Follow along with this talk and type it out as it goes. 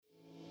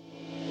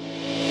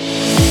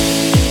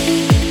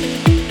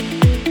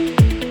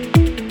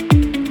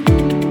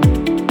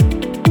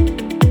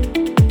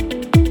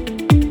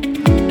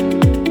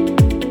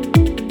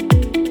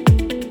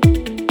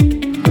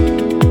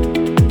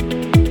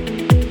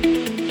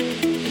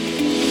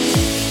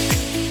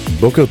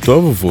בוקר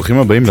טוב וברוכים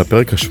הבאים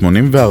לפרק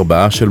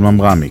ה-84 של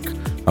ממרמיק,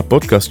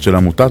 הפודקאסט של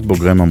עמותת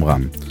בוגרי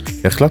ממרם.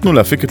 החלטנו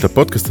להפיק את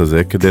הפודקאסט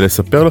הזה כדי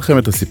לספר לכם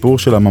את הסיפור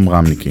של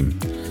הממרמניקים.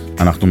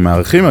 אנחנו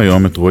מארחים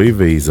היום את רועי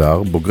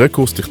ויזהר, בוגרי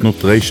קורס תכנות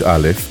ר'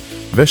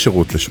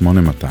 ושירות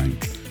ב-8200.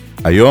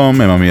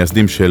 היום הם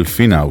המייסדים של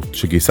פינאוט,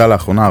 שגייסה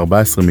לאחרונה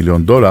 $14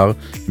 מיליון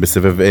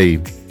בסבב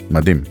A.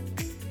 מדהים.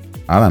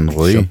 אהלן,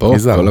 רועי,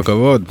 ויזהר. כל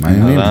הכבוד.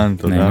 מעניינים. אהלן,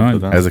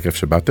 תודה. איזה כיף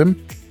שבאתם.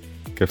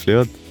 כיף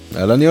להיות.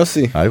 אהלן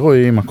יוסי. היי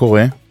רועי, מה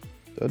קורה?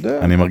 אתה יודע.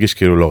 אני מרגיש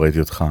כאילו לא ראיתי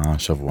אותך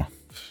השבוע.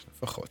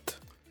 לפחות.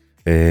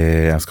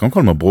 אז קודם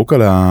כל מברוק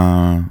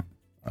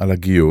על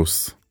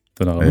הגיוס.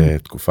 תודה רבה.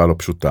 תקופה לא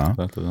פשוטה.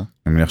 תודה.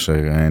 אני מניח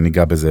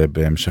שניגע בזה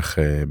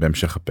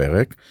בהמשך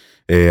הפרק.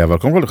 אבל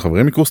קודם כל,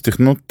 חברים מקורס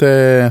תכנות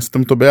עשיתם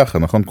אותו ביחד,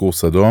 נכון?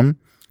 קורס אדום.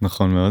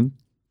 נכון מאוד.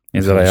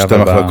 שתי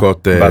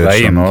מחלקות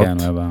שונות. כן,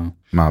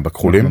 מה,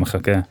 בכחולים?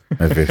 במחלקה.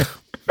 מביך.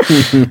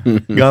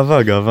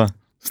 גאווה.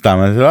 סתם,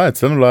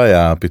 אצלנו לא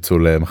היה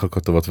פיצול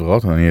מחלקות טובות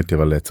ורעות, אני הייתי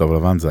אבל צהוב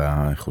לבן, זה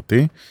היה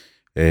איכותי.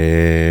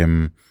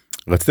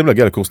 רציתם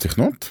להגיע לקורס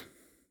תכנות?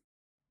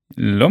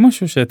 לא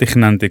משהו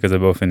שתכננתי כזה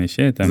באופן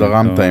אישי.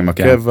 זרמת עם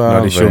הקבע.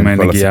 לא לי שום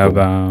נגיעה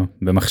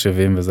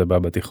במחשבים וזה בא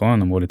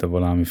בתיכון, אמרו לי תבוא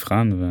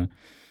למבחן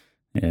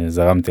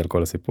וזרמתי על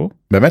כל הסיפור.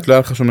 באמת לא היה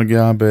לך שום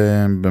נגיעה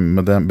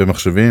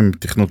במחשבים,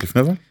 תכנות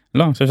לפני זה?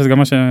 לא, אני חושב שזה גם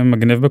מה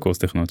שמגניב בקורס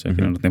תכנות,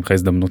 שכאילו נותנים לך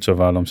הזדמנות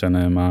שווה, לא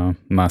משנה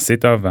מה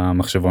עשית,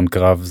 והמחשבון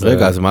קרב זה...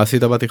 רגע, אז מה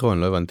עשית בתיכון?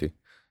 לא הבנתי.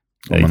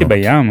 הייתי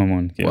בים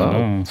המון.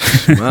 וואו.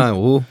 מה,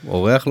 הוא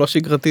אורח לא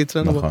שגרתי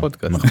אצלנו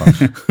בפודקאסט. נכון.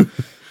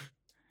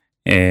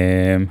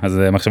 אז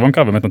מחשבון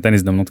קרב באמת נותן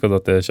הזדמנות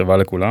כזאת שווה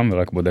לכולם,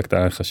 ורק בודק את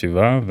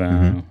החשיבה,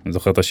 ואני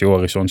זוכר את השיעור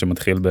הראשון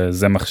שמתחיל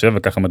בזה מחשב,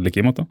 וככה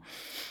מדליקים אותו.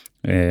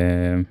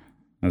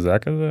 אז זה היה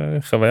כזה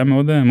חוויה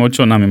מאוד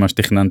שונה ממה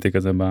שתכננתי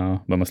כזה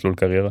במסלול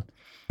קריירה.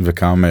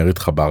 וכמה מהר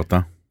התחברת?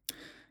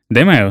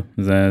 די מהר,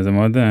 זה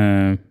מאוד,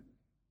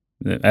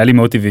 היה לי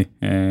מאוד טבעי,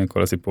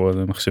 כל הסיפור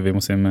הזה, מחשבים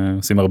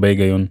עושים הרבה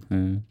היגיון,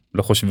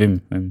 לא חושבים,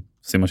 הם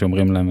עושים מה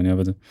שאומרים להם, אני אוהב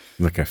את זה.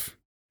 זה כיף.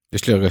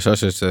 יש לי הרגשה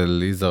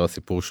שאצל יזהר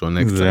הסיפור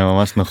שונה קצת. זה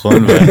ממש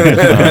נכון,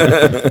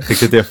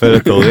 חיכיתי יפה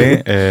לתורי.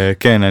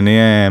 כן, אני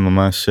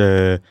ממש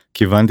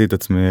כיוונתי את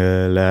עצמי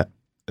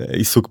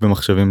לעיסוק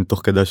במחשבים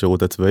תוך כדי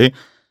השירות הצבאי,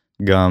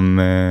 גם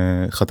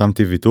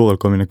חתמתי ויתור על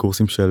כל מיני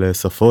קורסים של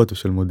שפות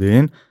ושל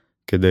מודיעין,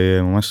 כדי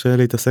ממש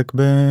להתעסק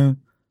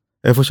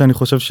באיפה שאני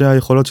חושב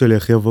שהיכולות שלי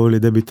הכי יבואו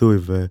לידי ביטוי,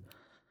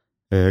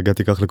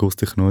 והגעתי כך לקורס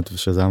תכנות,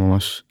 ושזה היה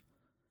ממש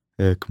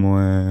כמו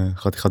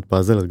חתיכת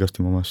פאזל,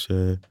 הרגשתי ממש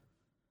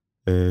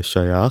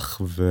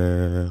שייך,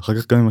 ואחר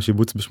כך גם עם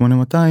השיבוץ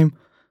ב-8200,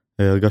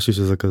 הרגשתי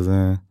שזה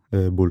כזה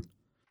בול.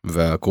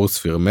 והקורס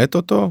פירמט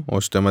אותו,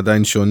 או שאתם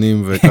עדיין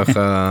שונים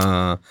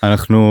וככה...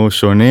 אנחנו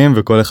שונים,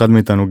 וכל אחד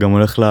מאיתנו גם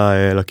הולך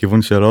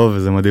לכיוון שלו,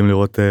 וזה מדהים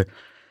לראות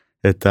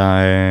את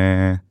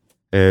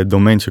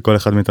הדומיין שכל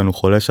אחד מאיתנו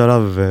חולש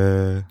עליו,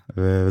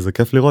 וזה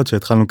כיף לראות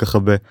שהתחלנו ככה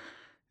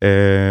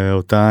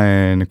באותה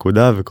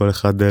נקודה, וכל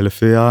אחד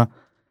לפי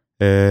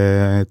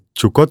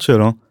התשוקות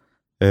שלו,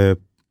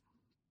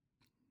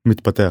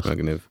 מתפתח.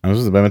 מגניב. אני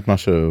חושב שזה באמת מה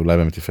שאולי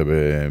באמת יפה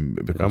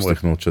בקורס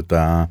תכנות,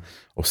 שאתה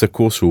עושה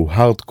קורס שהוא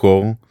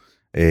הארדקור,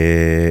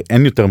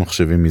 אין יותר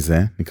מחשבים מזה,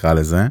 נקרא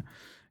לזה,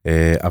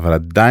 אבל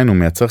עדיין הוא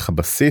מייצר לך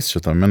בסיס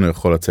שאתה ממנו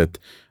יכול לצאת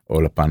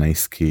או לפן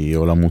העסקי,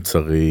 או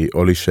למוצרי,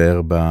 או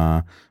להישאר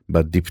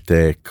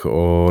בדיפ-טק,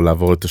 או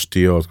לעבור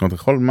לתשתיות, זאת אומרת,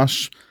 יכול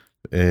ממש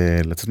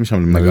לצאת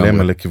משם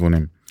מלא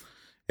כיוונים.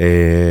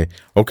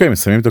 אוקיי,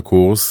 מסיימים את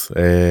הקורס,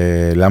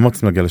 למה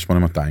רוצים להגיע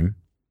ל-8200?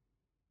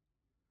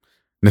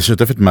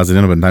 נשתף את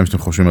מאזיננו בינתיים שאתם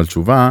חושבים על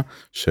תשובה,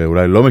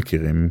 שאולי לא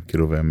מכירים,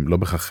 כאילו, והם לא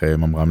בכך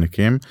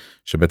ממרמניקים,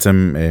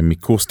 שבעצם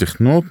מקורס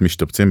תכנות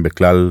משתבצים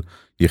בכלל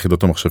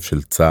יחידות המחשב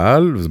של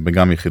צה"ל,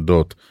 וגם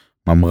יחידות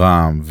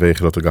ממרם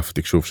ויחידות אגף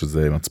התקשוב,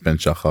 שזה מצפן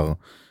שחר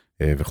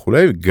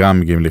וכולי, גם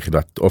מגיעים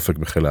ליחידת אופק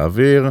בחיל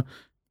האוויר,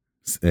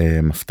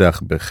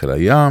 מפתח בחיל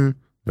הים,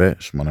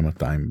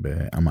 ו-8200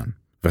 באמן,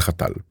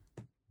 וחתל,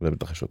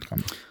 ובטח יש עוד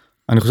כמה.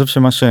 אני חושב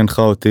שמה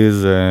שהנחה אותי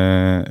זה,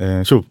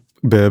 שוב,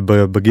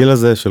 בגיל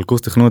הזה של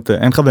קורס תכנות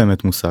אין לך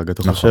באמת מושג,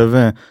 אתה חושב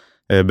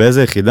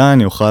באיזה יחידה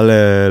אני אוכל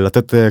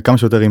לתת כמה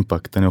שיותר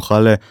אימפקט, אני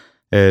אוכל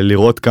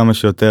לראות כמה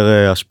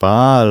שיותר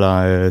השפעה על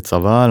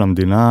הצבא, על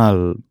המדינה,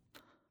 על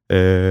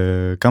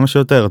כמה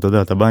שיותר, אתה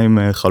יודע, אתה בא עם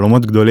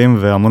חלומות גדולים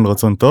והמון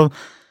רצון טוב,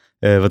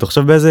 ואתה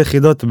חושב באיזה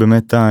יחידות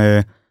באמת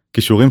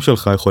הכישורים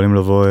שלך יכולים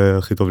לבוא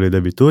הכי טוב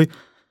לידי ביטוי.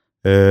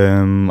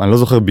 אני לא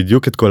זוכר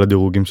בדיוק את כל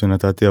הדירוגים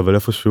שנתתי, אבל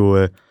איפשהו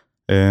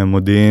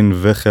מודיעין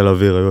וחיל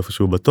אוויר היו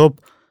איפשהו בטופ,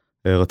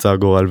 רצה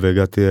הגורל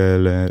והגעתי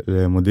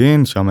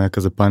למודיעין, שם היה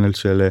כזה פאנל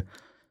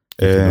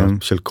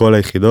של כל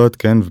היחידות,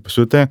 כן,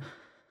 ופשוט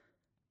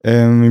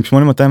עם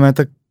 8200 היה את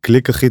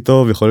הקליק הכי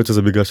טוב, יכול להיות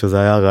שזה בגלל שזה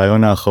היה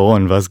הרעיון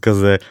האחרון, ואז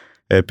כזה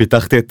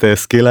פיתחתי את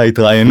סקיל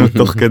ההתראיינות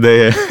תוך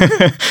כדי,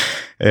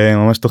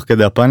 ממש תוך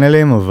כדי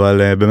הפאנלים,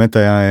 אבל באמת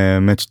היה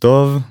מאץ'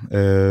 טוב,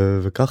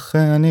 וכך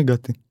אני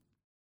הגעתי.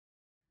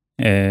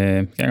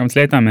 גם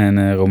אצלי הייתה מעין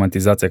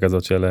רומנטיזציה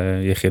כזאת של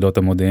יחידות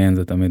המודיעין,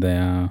 זה תמיד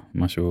היה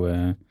משהו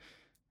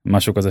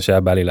משהו כזה שהיה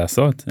בא לי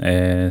לעשות,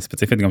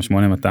 ספציפית גם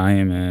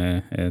 8200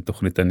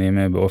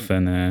 תוכניתנים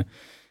באופן,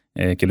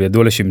 כאילו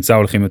ידוע לשמצה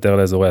הולכים יותר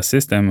לאזורי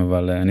הסיסטם,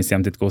 אבל אני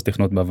סיימתי את קורס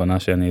תכנות בהבנה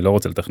שאני לא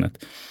רוצה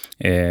לתכנת,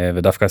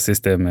 ודווקא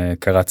הסיסטם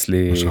קרץ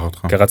לי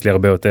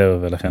הרבה יותר,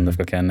 ולכן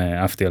דווקא כן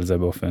עפתי על זה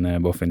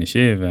באופן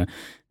אישי,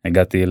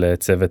 והגעתי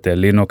לצוות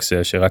לינוקס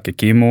שרק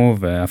הקימו,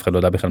 ואף אחד לא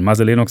יודע בכלל מה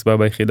זה לינוקס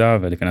ביחידה,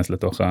 ולהיכנס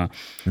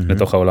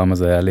לתוך העולם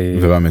הזה היה לי...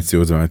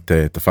 ובמציאות זה באמת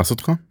תפס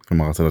אותך?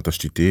 כלומר, רצת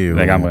התשתיתי?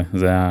 לגמרי,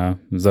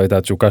 זו הייתה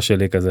התשוקה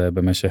שלי כזה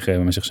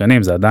במשך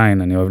שנים, זה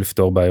עדיין, אני אוהב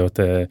לפתור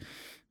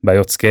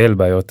בעיות סקייל,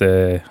 בעיות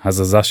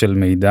הזזה של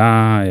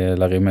מידע,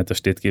 להרים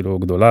תשתית כאילו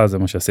גדולה, זה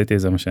מה שעשיתי,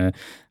 זה מה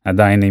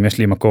שעדיין, אם יש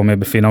לי מקום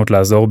בפינאוט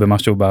לעזור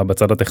במשהו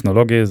בצד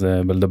הטכנולוגי,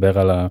 זה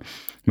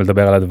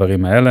בלדבר על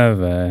הדברים האלה,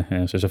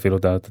 ואני חושב שאפילו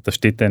את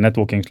התשתית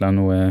נטוורקינג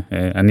שלנו,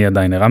 אני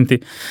עדיין הרמתי,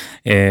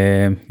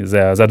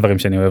 זה הדברים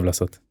שאני אוהב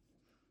לעשות.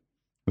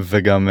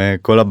 וגם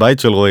כל הבית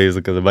של רועי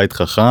זה כזה בית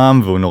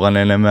חכם, והוא נורא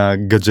נהנה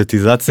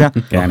מהגאדג'טיזציה.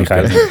 כן, אני חי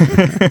על זה.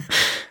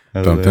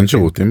 אתה נותן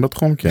שירותים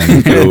בתחום? כי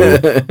אני כאילו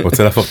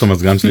רוצה להפוך את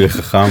המזגן שלי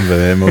לחכם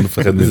ומאוד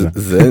מפחד מזה.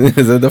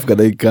 זה דווקא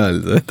די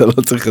קל, אתה לא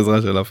צריך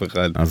עזרה של אף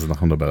אחד. אז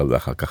אנחנו נדבר על זה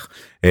אחר כך.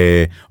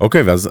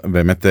 אוקיי, ואז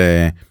באמת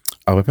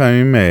הרבה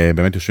פעמים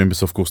באמת יושבים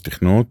בסוף קורס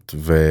תכנות,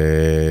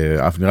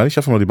 ונראה לי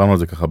שאף פעם לא דיברנו על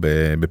זה ככה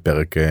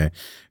בפרק,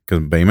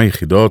 באים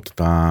היחידות,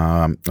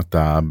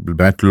 אתה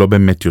באמת לא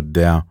באמת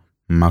יודע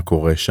מה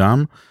קורה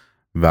שם,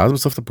 ואז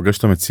בסוף אתה פוגש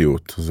את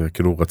המציאות. זה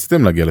כאילו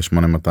רציתם להגיע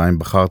ל-8200,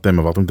 בחרתם,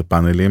 עברתם את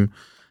הפאנלים,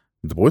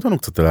 דברו איתנו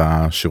קצת על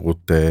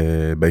השירות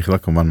ביחידה,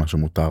 כמובן מה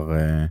שמותר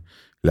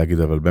להגיד,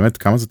 אבל באמת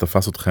כמה זה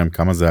תפס אתכם,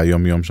 כמה זה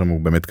היום יום שם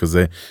הוא באמת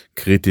כזה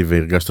קריטי,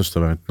 והרגשת שאתה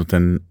באמת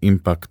נותן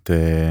אימפקט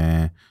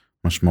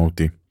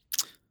משמעותי.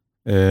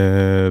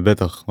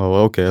 בטח,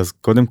 אוקיי, אז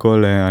קודם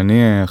כל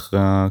אני אחרי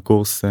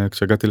הקורס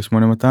כשהגעתי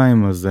ל-8200,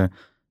 אז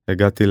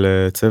הגעתי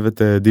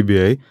לצוות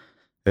DBA,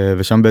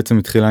 ושם בעצם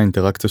התחילה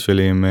האינטראקציה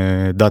שלי עם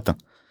דאטה.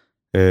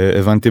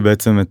 הבנתי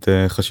בעצם את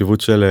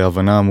חשיבות של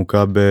הבנה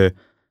עמוקה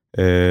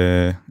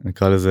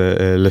נקרא לזה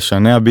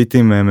לשנע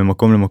ביטים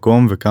ממקום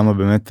למקום, וכמה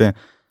באמת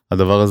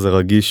הדבר הזה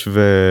רגיש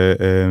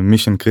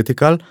ומישן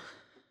קריטיקל,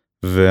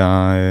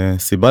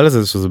 והסיבה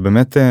לזה זה שזה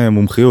באמת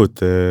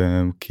מומחיות,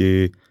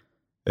 כי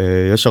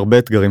יש הרבה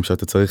אתגרים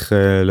שאתה צריך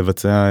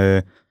לבצע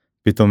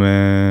פתאום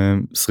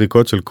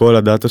סריקות של כל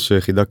הדאטה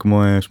שיחידה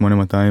כמו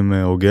 8200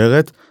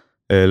 אוגרת,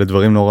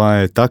 לדברים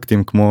נורא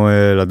טקטיים כמו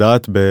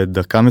לדעת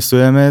בדקה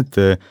מסוימת,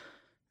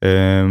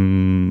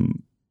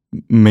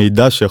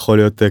 מידע שיכול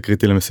להיות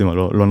קריטי למשימה,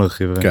 לא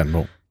נרחיב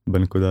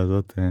בנקודה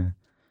הזאת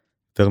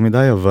יותר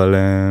מדי, אבל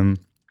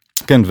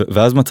כן,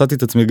 ואז מצאתי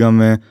את עצמי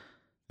גם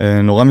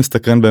נורא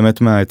מסתקרן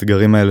באמת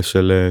מהאתגרים האלה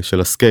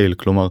של הסקייל,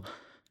 כלומר,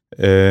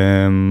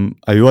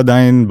 היו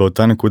עדיין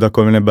באותה נקודה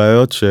כל מיני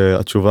בעיות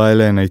שהתשובה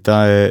אליהן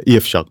הייתה אי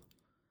אפשר.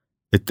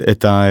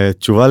 את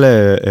התשובה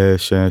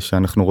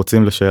שאנחנו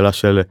רוצים לשאלה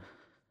של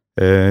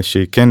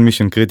שהיא כן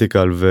מישן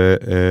קריטיקל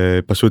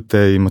ופשוט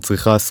היא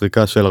מצריכה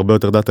סריקה של הרבה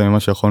יותר דאטה ממה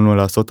שיכולנו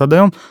לעשות עד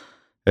היום,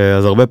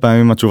 אז הרבה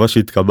פעמים התשובה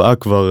שהתקבעה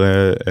כבר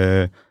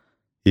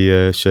היא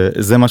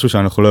שזה משהו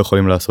שאנחנו לא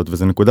יכולים לעשות,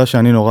 וזו נקודה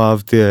שאני נורא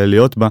אהבתי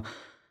להיות בה,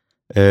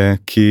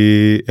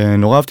 כי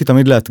נורא אהבתי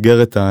תמיד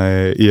לאתגר את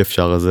האי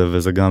אפשר הזה,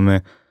 וזה גם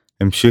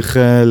המשיך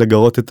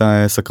לגרות את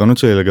הסקרנות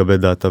שלי לגבי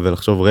דאטה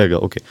ולחשוב רגע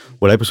אוקיי,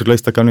 אולי פשוט לא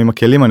הסתכלנו עם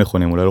הכלים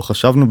הנכונים, אולי לא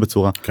חשבנו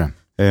בצורה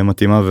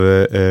מתאימה,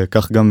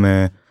 וכך גם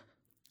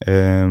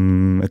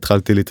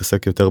התחלתי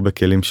להתעסק יותר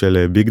בכלים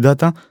של ביג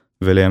דאטה,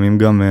 ולימים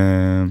גם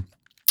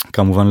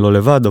כמובן לא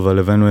לבד, אבל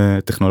הבאנו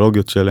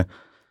טכנולוגיות של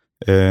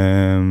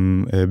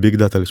ביג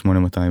דאטה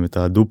ל-8200, את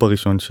הדופ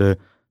הראשון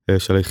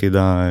של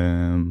היחידה,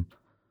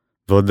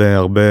 ועוד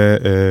הרבה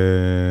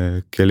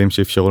כלים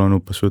שאפשרו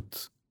לנו פשוט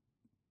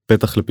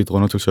פתח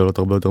לפתרונות של שאלות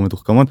הרבה יותר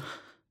מתוחכמות,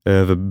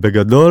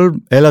 ובגדול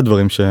אלה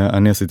הדברים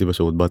שאני עשיתי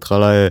בשירות,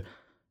 בהתחלה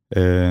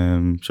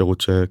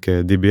שירות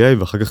כ-DBA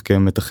ואחר כך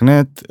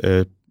כמתכנת,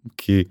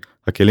 כי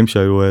הכלים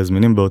שהיו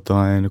זמינים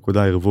באותה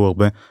נקודה ערבו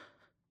הרבה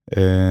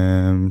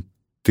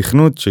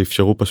תכנות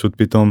שאפשרו פשוט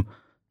פתאום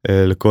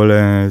לכל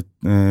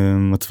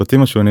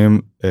הצוותים השונים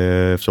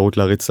אפשרות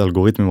להריץ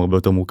אלגוריתמים הרבה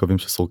יותר מורכבים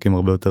שסורקים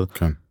הרבה יותר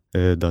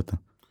דאטה.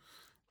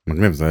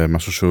 מגניב, זה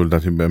משהו שהוא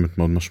לדעתי באמת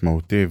מאוד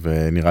משמעותי,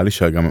 ונראה לי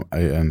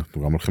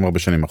שאנחנו גם הולכים הרבה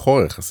שנים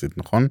אחורה יחסית,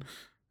 נכון?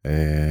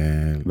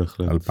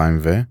 בהחלט. 2000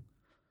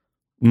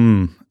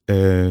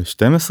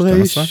 12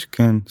 איש,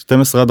 כן,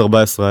 12 עד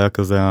 14 היה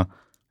כזה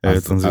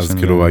אז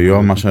כאילו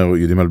היום מה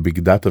שיודעים על ביג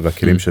דאטה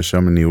והכלים שיש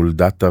היום ניהול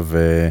דאטה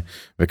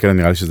וכאלה,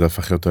 נראה לי שזה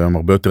הפך להיות היום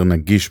הרבה יותר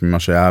נגיש ממה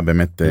שהיה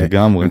באמת,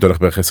 אם אתה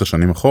הולך בערך 10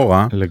 שנים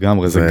אחורה,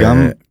 לגמרי, זה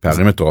גם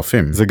פערים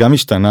מטורפים. זה גם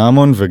השתנה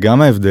המון,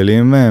 וגם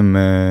ההבדלים הם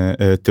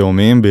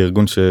תאומיים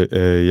בארגון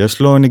שיש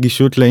לו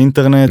נגישות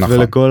לאינטרנט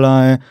ולכל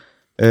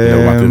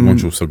לעומת ארגון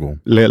שהוא סגור.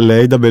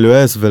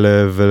 ל-AWS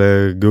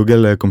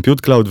ולגוגל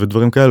קומפיוט קלאוד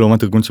ודברים כאלה,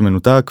 לעומת ארגון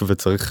שמנותק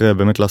וצריך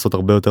באמת לעשות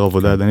הרבה יותר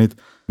עבודה ידנית.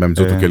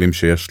 באמצעות הכלים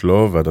שיש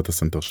לו והדאטה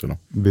סנטר שלו.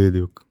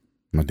 בדיוק.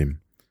 מדהים.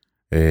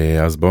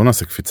 אז בואו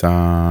נעשה קפיצה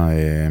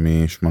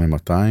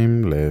מ-8200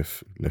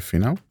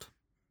 לפינאוט.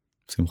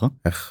 שמחה.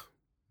 איך?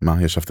 מה,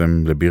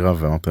 ישבתם לבירה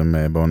ואמרתם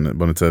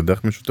בוא נצא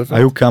לדרך משותפת?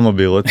 היו כמה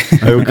בירות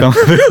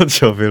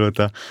שהובילו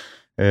אותה.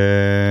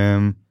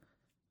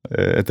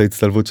 את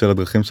ההצטלבות של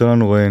הדרכים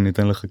שלנו, רואי,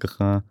 ניתן לך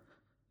ככה.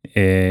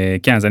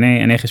 כן, אז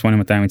אני אחרי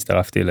 8200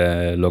 הצטרפתי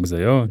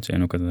ללוגז.io,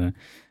 שהיינו כזה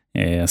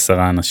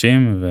 10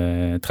 אנשים,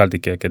 והתחלתי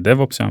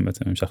כדב-אופס שם,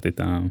 בעצם המשכתי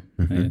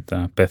את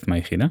הפאת'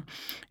 מהיחידה,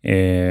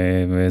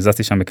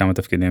 וזזתי שם בכמה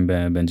תפקידים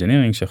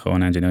באנג'ינירינג,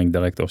 שאחרון האנג'ינירינג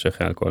דירקטור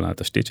שאחראי על כל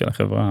התשתית של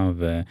החברה,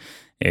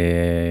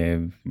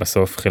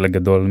 ובסוף חלק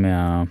גדול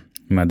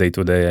מה-day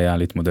to day היה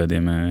להתמודד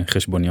עם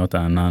חשבוניות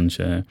הענן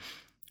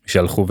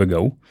שהלכו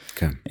וגאו.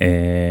 כן.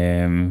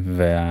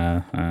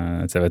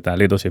 והצוות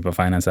הלידרשיפ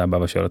בפייננס היה בא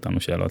ושואל אותנו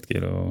שאלות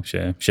כאילו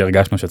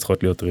שהרגשנו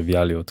שצריכות להיות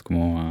טריוויאליות,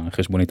 כמו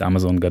החשבונית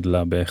אמזון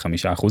גדלה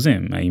ב5%,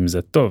 האם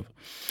זה טוב?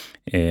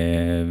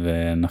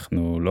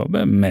 ואנחנו לא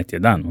באמת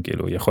ידענו,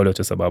 כאילו יכול להיות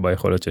שסבבה,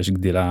 יכול להיות שיש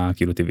גדילה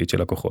כאילו טבעית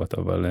של לקוחות,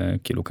 אבל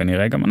כאילו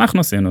כנראה גם אנחנו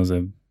עשינו זה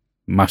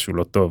משהו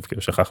לא טוב,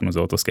 כאילו שכחנו זה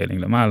אוטו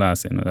סקיילינג למעלה,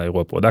 עשינו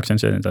אירוע פרודקשן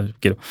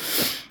כאילו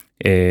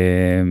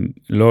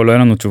לא היה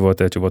לנו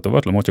תשובות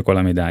טובות, למרות שכל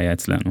המידע היה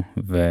אצלנו,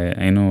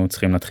 והיינו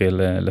צריכים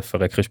להתחיל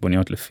לפרק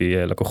חשבוניות לפי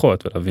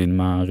לקוחות, ולהבין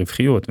מה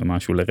הרווחיות ומה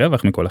שהוא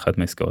לרווח מכל אחת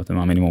מהעסקאות,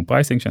 ומה המינימום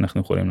פרייסינג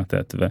שאנחנו יכולים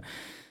לתת,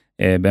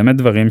 ובאמת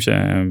דברים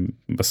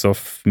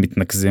שבסוף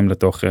מתנקזים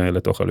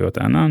לתוך עלויות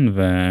הענן,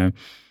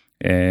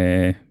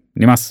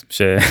 ונמאס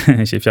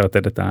שאי אפשר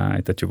לתת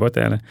את התשובות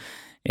האלה.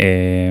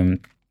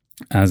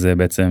 אז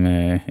בעצם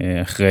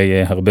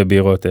אחרי הרבה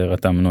בירות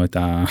רתמנו את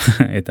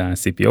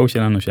ה-CPO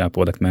שלנו, שהיה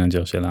הפרודקט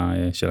מנג'ר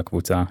של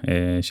הקבוצה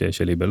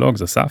שלי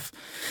בלוגס, אסף,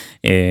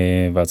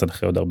 ואז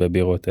אחרי עוד הרבה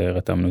בירות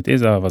רתמנו את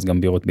איזה, ואז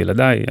גם בירות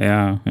בלעדיי,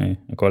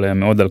 הכל היה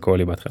מאוד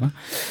אלכוהולי בהתחלה,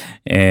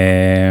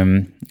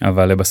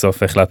 אבל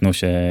בסוף החלטנו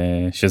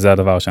שזה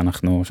הדבר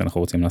שאנחנו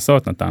רוצים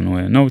לעשות, נתנו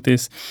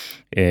נוטיס,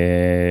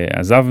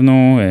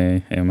 עזבנו,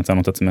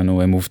 מצאנו את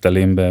עצמנו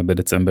מובטלים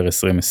בדצמבר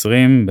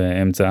 2020,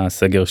 באמצע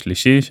הסגר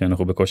שלישי,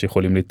 שאנחנו בקושי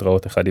יכולים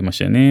להתראות אחד עם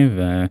השני,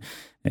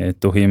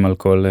 ותוהים על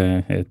כל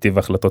טיב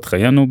החלטות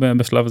חיינו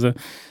בשלב זה,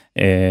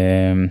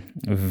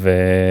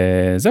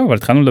 וזהו, אבל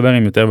התחלנו לדבר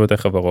עם יותר ויותר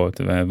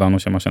חברות, והבנו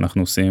שמה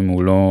שאנחנו עושים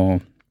הוא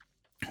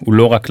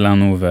לא רק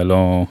לנו,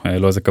 ולא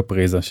איזה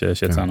קפריזה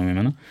שיצאנו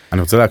ממנה.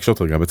 אני רוצה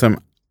להקשות רגע, בעצם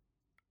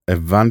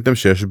הבנתם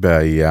שיש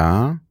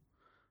בעיה,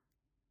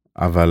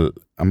 אבל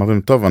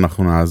אמרתם, טוב,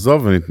 אנחנו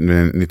נעזוב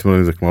ונתמודד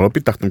עם זה, כלומר, לא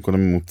פיתחתם קודם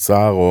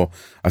מוצר, או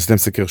עשיתם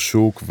סקר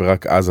שוק,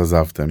 ורק אז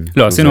עזבתם.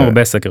 לא, עשינו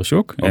הרבה סקר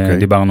שוק,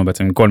 דיברנו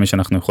בעצם עם כל מי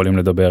שאנחנו יכולים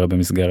לדבר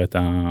במסגרת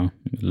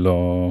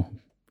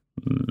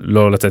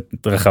לא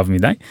לצאת רחב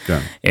מדי,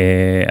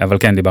 אבל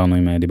כן, דיברנו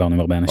עם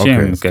הרבה אנשים,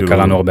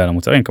 קראנו הרבה על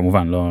המוצרים,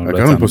 כמובן, לא יצאנו.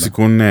 קראנו פה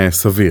סיכון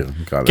סביר,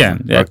 נקרא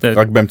לזה,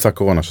 רק באמצע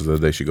הקורונה, שזה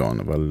די שיגעון,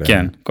 אבל...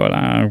 כן,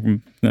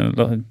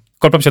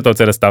 כל פעם שאתה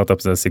יוצא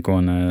לסטארט-אפ זה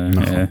סיכון,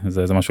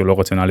 זה משהו לא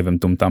רציונלי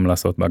ומטומטם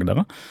לעשות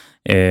בהגדרה,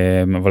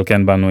 אבל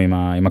כן באנו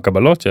עם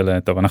הקבלות של,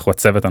 טוב, אנחנו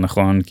הצוות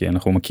הנכון, כי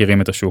אנחנו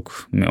מכירים את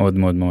השוק מאוד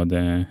מאוד מאוד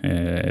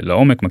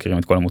לעומק, מכירים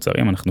את כל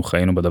המוצרים, אנחנו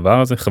חיינו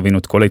בדבר הזה, חווינו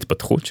את כל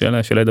ההתפתחות של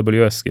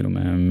AWS, כאילו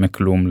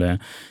מכלום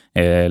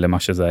למה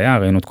שזה היה,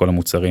 ראינו את כל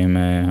המוצרים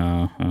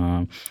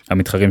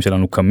המתחרים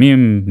שלנו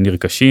קמים,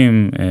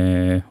 נרכשים,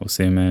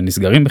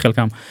 נסגרים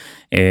בחלקם,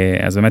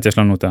 אז באמת יש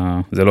לנו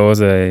זה לא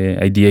איזה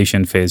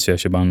ideation phase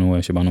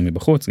שבאנו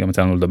מבחוץ, גם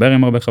יצא לנו לדבר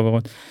עם הרבה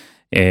חברות,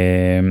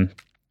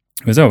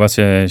 וזהו, ואז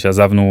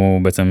שעזבנו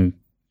בעצם,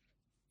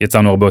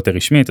 יצאנו הרבה יותר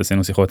רשמית,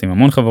 עשינו שיחות עם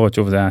המון חברות,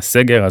 שוב זה היה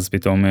סגר, אז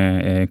פתאום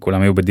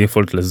כולם היו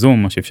בדיפולט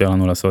לזום, מה שאפשר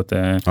לנו לעשות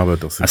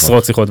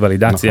עשרות שיחות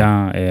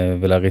ולידציה,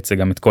 ולהריץ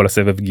גם את כל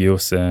הסבב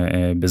גיוס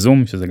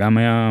בזום, שזה גם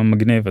היה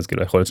מגניב, אז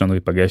כאילו היכולת שלנו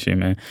להיפגש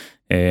עם,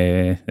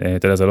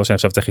 אתה יודע, זה לא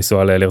שעכשיו צריך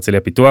לנסוע להרצליה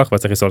פיתוח,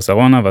 ואז צריך לנסוע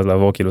לסרונה, ואז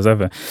לעבור כאילו זה,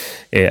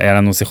 והיה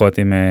לנו שיחות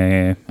עם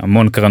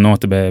המון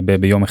קרנות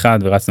ביום אחד,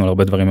 ורצנו על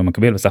הרבה דברים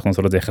במקביל, וצריכנו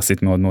לעשות את זה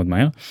יחסית מאוד מאוד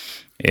מהר.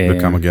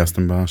 וכמה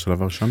גייסתם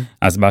בשלב הראשון?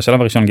 אז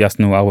בשלב הראשון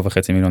גייסנו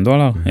 $4.5 מיליון,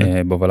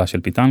 בהובלה של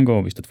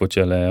פיטנגו, בהשתתפות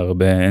של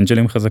הרבה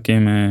אנג'לים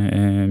חזקים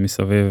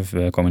מסביב,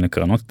 וכל מיני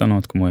קרנות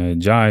קטנות, כמו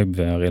ג'ייב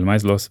ואריאל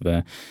מייזלוס,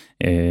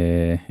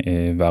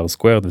 ואר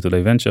סקווארד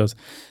וטודיי ונצ'רס,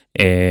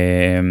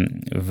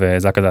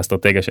 וזה כזה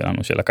האסטרטגיה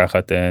שלנו, של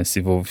לקחת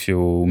סיבוב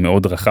שהוא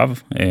מאוד רחב,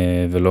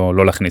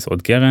 ולא להכניס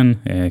עוד קרן,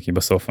 כי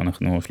בסוף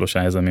אנחנו 3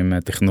 יזמים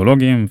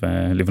טכנולוגיים,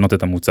 ולבנות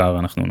את המוצר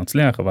אנחנו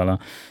נצליח, אבל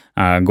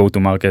ה-go to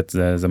market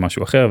זה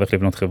משהו אחר, ואיך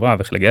לבנות חברה,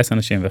 ואיך לגייס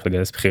אנשים, ואיך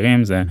לגייס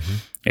בכירים, זה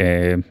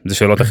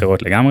שאלות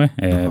אחרות לגמרי,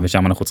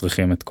 ושם אנחנו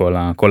צריכים את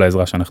כל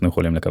העזרה שאנחנו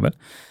יכולים לקבל.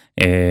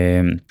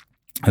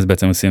 אז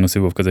בעצם עשינו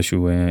סיבוב כזה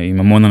שהוא עם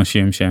המון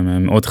אנשים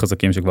שהם מאוד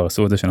חזקים שכבר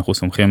עשו את זה, שאנחנו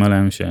סומכים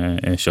עליהם,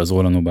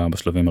 שעזרו לנו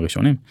בשלבים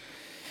הראשונים.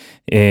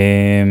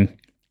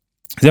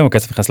 זהו,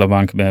 הכסף נכנס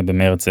לבנק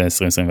במרץ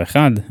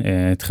 2021,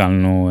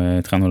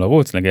 התחלנו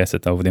לרוץ, לגייס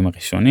את העובדים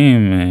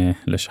הראשונים,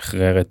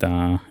 לשחרר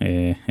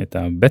את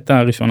הבטא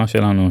הראשונה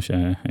שלנו,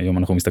 שהיום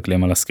אנחנו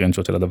מסתכלים על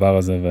הסקרינשוט של הדבר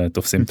הזה,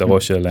 ותופסים את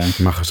הראש של...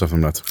 מה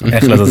חשבתם לעצמכם?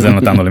 איך לזלזל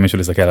נתנו למישהו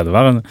להסתכל על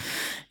הדבר הזה,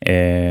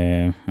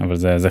 אבל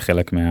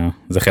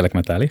זה חלק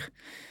מהתהליך.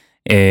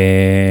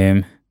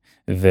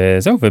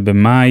 וזהו,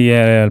 ובמאי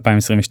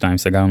 2022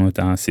 סגרנו את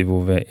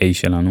הסיבוב A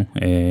שלנו,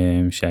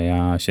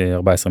 שהיה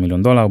 $14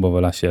 מיליון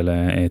בהובלה של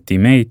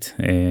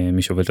Teammate.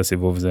 מי שהוביל את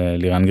הסיבוב זה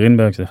לירן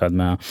גרינברג, שזה אחד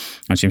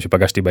מהאנשים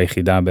שפגשתי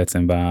ביחידה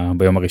בעצם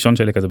ביום הראשון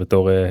שלי, כזה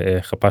בתור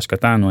חפש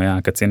קטן, הוא היה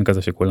קצין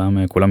כזה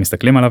שכולם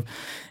מסתכלים עליו,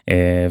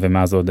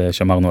 ומאז עוד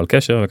שמרנו על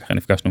קשר, וככה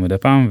נפגשנו מדי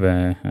פעם,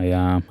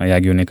 והיה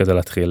הגיוני כזה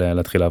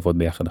להתחיל לעבוד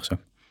ביחד עכשיו.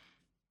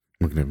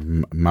 מגניב.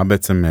 מה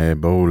בעצם,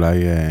 בואו אולי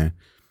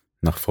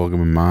נחפור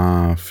גם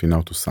מה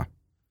פינאוט עושה.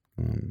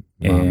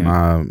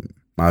 מה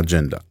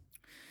האג'נדה?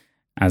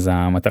 אז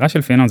המטרה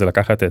של פינאוט זה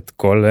לקחת את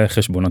כל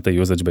חשבונות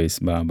ה-usage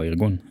base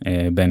בארגון,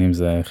 בין אם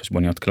זה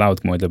חשבוניות קלאוד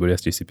כמו AWS,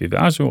 GCP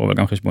ואז'ור, אבל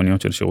גם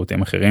חשבוניות של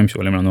שירותים אחרים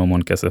שעולים לנו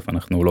המון כסף,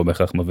 אנחנו לא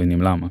בהכרח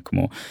מבינים למה,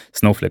 כמו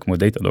Snowflake, כמו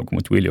Datadog, כמו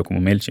Twilio, כמו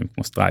Mailchimp,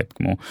 כמו Stripe,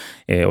 כמו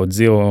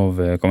ODzero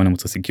וכל מיני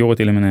מוצרי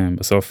security למיניהם.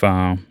 בסוף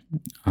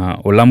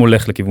העולם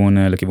הולך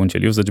לכיוון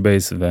של usage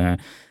base,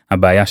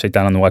 והבעיה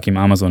שהייתה לנו רק עם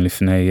אמזון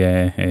לפני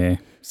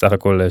סך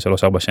הכל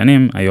 3-4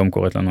 שנים, היום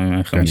קורית לנו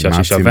עם 5-6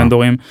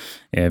 ונדורים,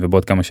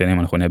 ובעוד כמה שנים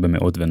אנחנו נהיה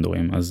במאות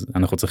ונדורים, אז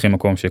אנחנו צריכים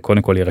מקום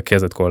שקודם כל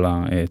ירכז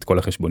את כל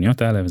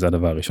החשבוניות האלה, וזה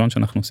הדבר הראשון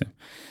שאנחנו עושים.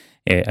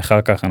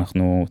 אחר כך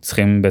אנחנו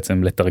צריכים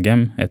בעצם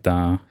לתרגם את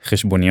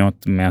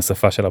החשבוניות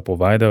מהשפה של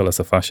הפרוביידר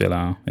לשפה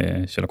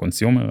של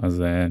הקונסיומר,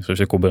 אז אני חושב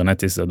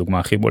שקוברנטיס זה הדוגמה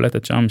הכי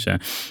בולטת שם,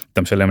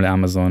 שאתה משלם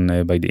לאמזון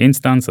by the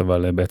instance,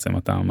 אבל בעצם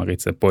אתה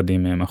מריץ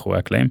פודים מאחורי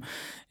הקלעים,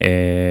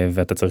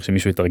 ואתה צריך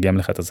שמישהו יתרגם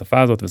לך את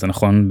השפה הזאת, וזה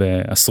נכון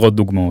בעשרות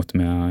דוגמאות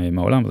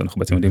מהעולם, אז אנחנו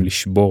בעצם יודעים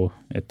לשבור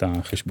את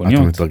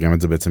החשבוניות. אתה מתרגם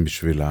את זה בעצם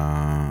בשביל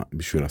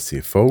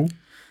ה-CFO?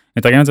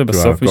 נתרגם את זה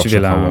בסוף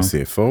בשביל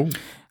ה-CFO?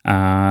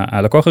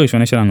 הלקוח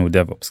הראשוני שלנו הוא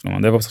DevOps,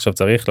 כלומר DevOps עכשיו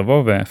צריך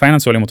לבוא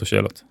ופייננס שואלים אותו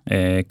שאלות,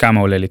 כמה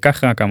עולה לי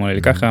ככה, כמה עולה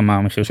לי ככה, מה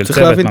המחיר של צוות,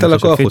 צריך להבין את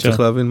הלקוח, הוא צריך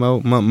להבין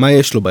מה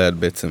יש לו ביד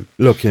בעצם.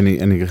 לא, כי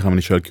אני אגיד לך מה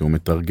אני שואל, כי הוא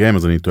מתרגם,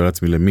 אז אני תוהה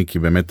לעצמי למי, כי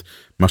באמת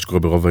מה שקורה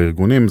ברוב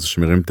הארגונים זה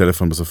שמרים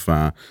טלפון בסוף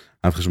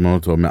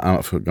החשבונות, או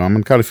גם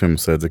המנכ"ל לפעמים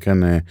עושה את זה, כן,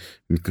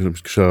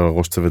 מתקשר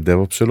ראש צוות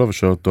DevOps שלו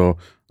ושואל אותו,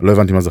 לא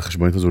הבנתי מה זה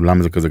החשבונית הזו,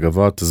 למה זה כזה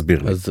גבוה,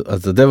 תסביר לי.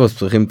 אז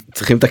ה-DevOps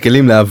צריכים את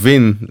הכלים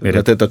להבין,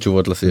 לתת את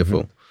התשובות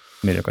ל-CFO.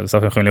 בדיוק, אז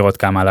בסוף יכולים לראות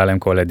כמה עלה להם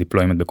כל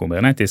deployment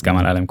בקוברנטיס, כמה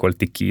עלה להם כל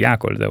תיקייה,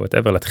 כל זה,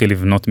 whatever, להתחיל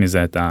לבנות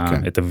מזה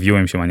את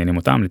הוויואים שמעניינים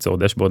אותם, ליצור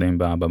דשבורדים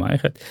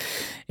במערכת,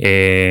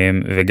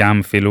 וגם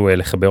אפילו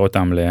לחבר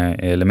אותם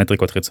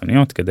למטריקות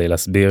חיצוניות, כדי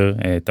להסביר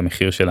את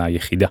המחיר של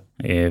היחידה,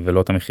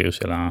 ולא את המחיר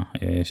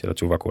של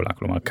התשובה כולה,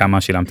 כלומר,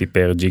 כמה שילמתי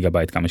פר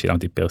ג'יגה-בייט, כמה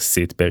שילמתי פר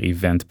סיט, פר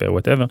איבנט, פר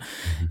whatever,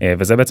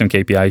 וזה בעצם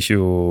KPI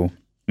שהוא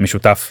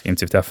משותף עם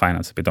צוותי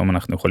הפייננס, פתאום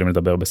אנחנו יכולים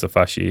לדבר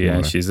בשפה שהיא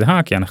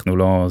זהה, כי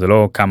זה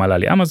לא כמה עלה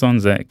לי אמזון,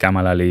 זה כמה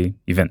עלה לי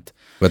איבנט.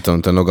 ואתה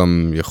נותן לו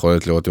גם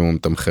יכולת לראות אם הוא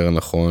מתמחר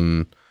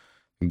נכון,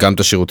 גם את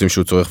השירותים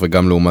שהוא צורך,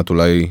 וגם לעומת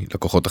אולי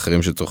לקוחות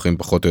אחרים שצורכים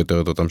פחות או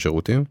יותר את אותם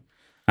שירותים?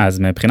 אז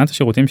מבחינת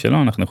השירותים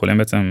שלו, אנחנו יכולים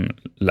בעצם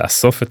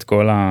לאסוף את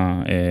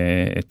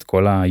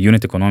כל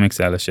ה-unit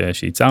economics האלה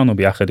שייצרנו,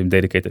 ביחד עם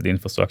dedicated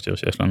infrastructure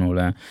שיש לנו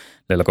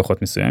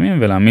ללקוחות מסוימים,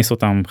 ולהמיס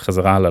אותם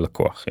חזרה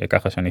ללקוח,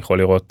 ככה שאני יכול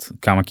לראות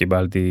כמה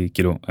קיבלתי,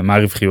 כאילו, מה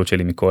הרווחיות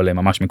שלי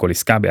ממש מכל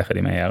עסקה, ביחד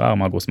עם ה-ARR,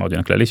 מה הגרוס מרג'ין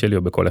הכללי שלי,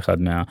 או בכל אחד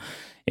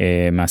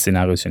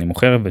מהסצנריוס שאני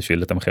מוכר,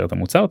 בשביל לתמחר את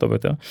המוצר טוב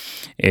יותר.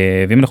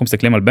 ואם אנחנו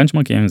מסתכלים על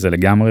בנצ'מרקים, זה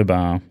לגמרי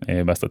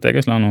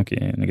באסטרטגיה שלנו, כי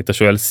נגיד אתה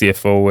שואל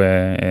CFO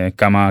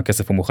כמה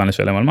כסף הוא מוכן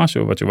לשלם על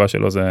משהו, והתשובה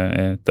שלו זה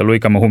תלוי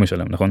כמה הוא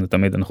משלם, נכון? זה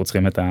תמיד אנחנו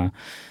צריכים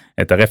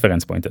את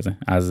הרפרנס פוינט הזה.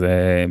 אז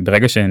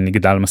ברגע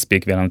שנגדל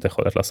מספיק ויהיה לנו את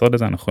היכולת לעשות את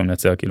זה, אנחנו יכולים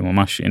לייצר כאילו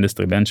ממש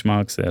אינדסטרי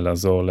בנצ'מרקס,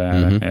 לעזור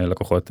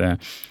ללקוחות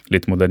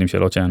להתמודד עם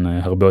שאלות שהן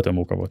הרבה יותר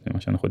מורכבות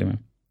ממה שאנחנו יודעים.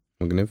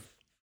 מגניב.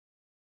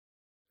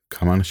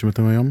 כמה אנשים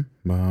אתם היום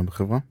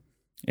בחברה?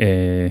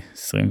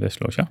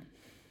 23.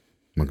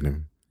 מגניב.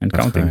 אין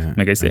קאונטינג,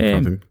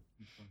 מגייסים.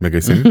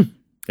 מגייסים?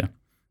 כן.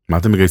 מה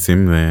אתם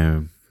מגייסים?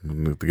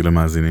 תגיד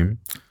למאזינים.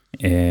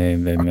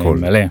 הכל.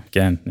 מלא,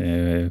 כן.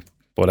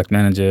 פרודקט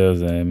מנג'ר,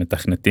 זה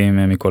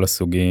מתכנתים מכל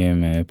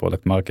הסוגים,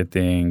 פרודקט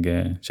מרקטינג,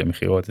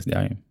 שמחירות,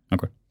 SDRים,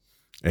 הכל.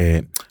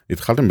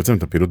 התחלתם בעצם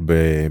את הפעילות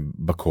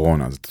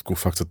בקורונה, זאת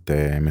תקופה קצת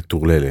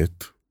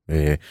מטורללת.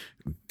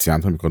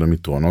 ציינתם מקודם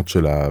יתרונות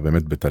שלה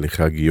באמת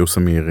בתהליכי הגיוס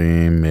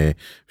המהירים,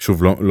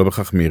 שוב לא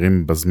בכך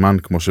מהירים בזמן,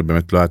 כמו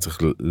שבאמת לא היה צריך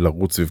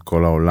לרוץ סביב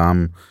כל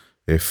העולם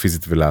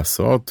פיזית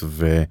ולעשות,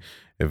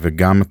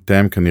 וגם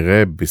אתם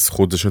כנראה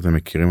בזכות זה שאתם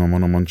מכירים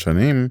המון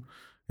שנים,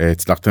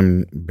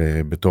 הצלחתם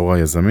בתור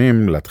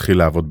היזמים להתחיל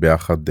לעבוד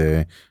ביחד,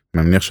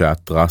 מניח שהיה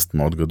טראסט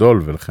מאוד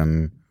גדול, ולכן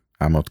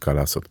היה מאוד קל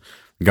לעשות.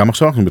 גם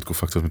עכשיו אנחנו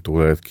בתקופה קצת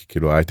מטורללת, כי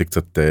כאילו הייתי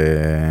קצת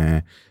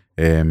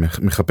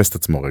מחפש את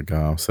עצמו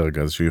רגע, עושה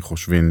רגע איזושהי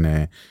חושבין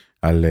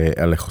על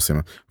איך עושים.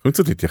 יכולים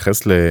קצת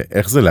להתייחס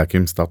לאיך זה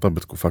להקים סטארט-אפ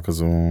בתקופה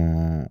כזו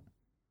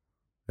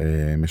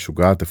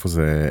משוגעת,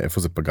 איפה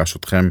זה פגש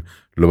אתכם,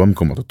 לא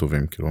במקומות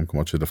הטובים, כאילו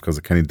במקומות שדווקא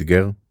זה כן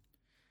יתגר.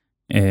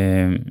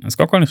 אז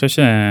קודם כל אני חושב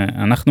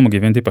שאנחנו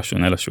מגיבים טיפה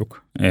שונה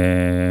לשוק,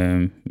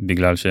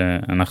 בגלל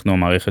שאנחנו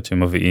מערכת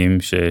שמביאים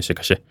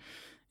שקשה.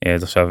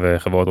 אז עכשיו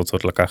חברות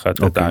רוצות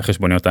לקחת את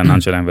החשבוניות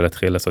הענן שלהם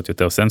ולהתחיל לעשות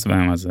יותר סנס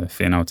בהם, אז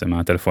פינאוט זה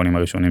מהטלפונים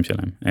הראשונים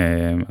שלהם.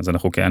 אז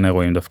אנחנו כן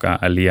רואים דווקא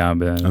עלייה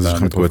בתקופה האחרונה. אז יש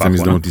לכם בעצם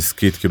הזדמנות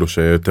עסקית כאילו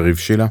שיותר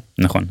הבשילה?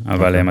 נכון,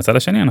 אבל מצד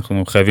השני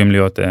אנחנו חייבים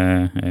להיות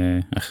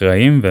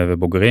אחראים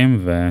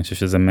ובוגרים,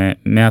 ושזה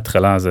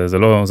מההתחלה, זה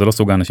לא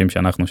סוג האנשים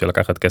שאנחנו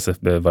שלקחת כסף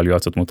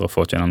בוואליואציות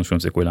מוטרפות שאין לנו שום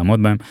סיכוי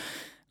לעמוד בהם.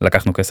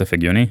 לקחנו כסף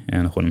הגיוני,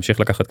 אנחנו נמשיך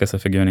לקחת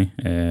כסף הגיוני,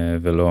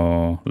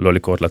 ולא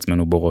לקרות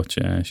לעצמנו בורות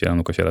שיהיה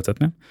לנו קשה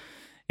לצאת מהם.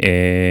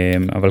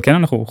 אבל כן,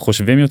 אנחנו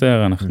חושבים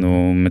יותר,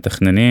 אנחנו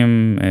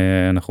מתכננים,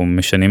 אנחנו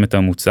משנים את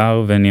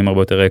המוצר ונהיים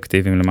הרבה יותר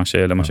אקטיביים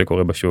למה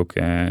שקורה בשוק.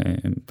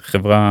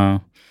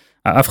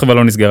 אף חברה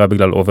לא נסגרה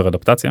בגלל אובר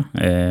אדפטציה,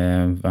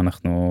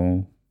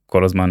 ואנחנו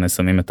כל הזמן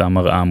שמים את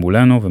המראה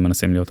מולנו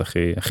ומנסים להיות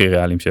הכי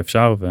ריאליים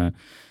שאפשר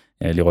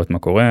ולראות מה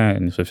קורה.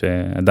 אני חושב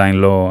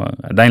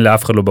שעדיין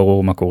לאף אחד לא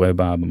ברור מה קורה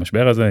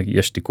במשבר הזה,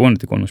 יש תיקון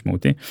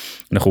משמעותי,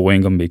 אנחנו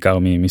רואים גם בעיקר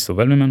מי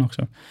סובל ממנו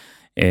עכשיו.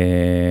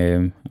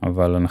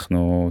 אבל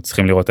אנחנו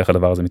צריכים לראות איך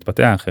הדבר הזה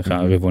מתפתח, איך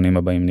הרבעונים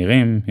הבאים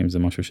נראים, אם זה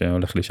משהו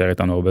שהולך להישאר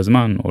איתנו הרבה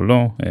זמן או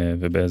לא,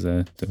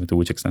 ובאיזה, to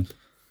which extent.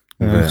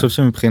 אני חושב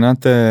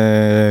שמבחינת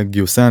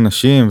גיוסי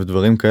אנשים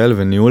ודברים כאלה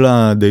וניהול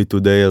ה-day to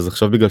day, אז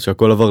עכשיו בגלל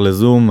שהכל עבר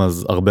לזום,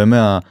 אז הרבה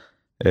מה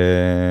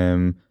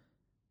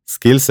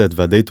skill set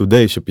וה-day to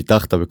day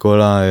שפיתחת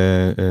בכל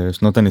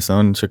שנות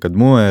הניסיון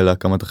שקדמו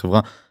להקמת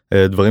החברה,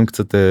 דברים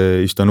קצת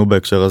השתנו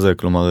בהקשר הזה,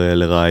 כלומר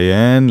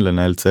לראיין,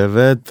 לנהל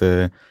צוות,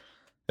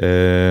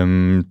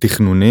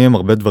 תכנונים,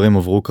 הרבה דברים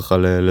עברו ככה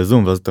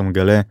לזום, ואז אתה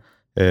מגלה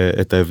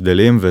את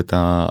ההבדלים ואת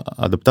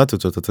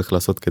האדפטציות שאתה צריך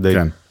לעשות כדי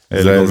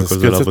זה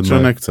סקילסט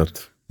שונה קצת.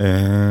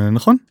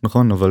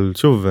 נכון, אבל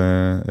שוב,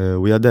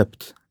 we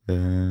adapt,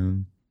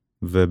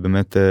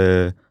 ובאמת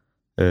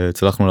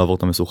הצלחנו לעבור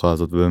את המשוכה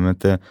הזאת,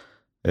 ובאמת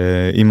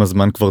עם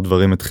הזמן כבר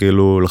דברים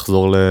התחילו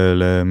לחזור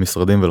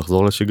למשרדים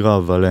ולחזור לשגרה,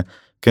 אבל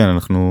כן,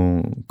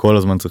 אנחנו כל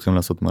הזמן צריכים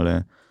לעשות מלא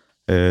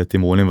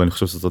תמרונים, ואני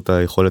חושב שזאת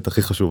היכולת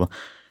הכי חשובה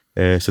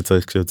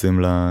שצריך כשיוצאים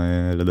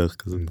לדרך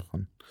כזאת.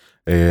 נכון.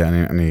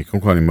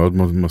 קודם כל אני מאוד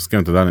מאוד מסכים,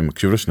 אתה יודע, אני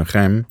מקשיב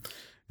לשניכם,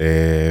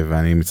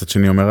 ואני מצד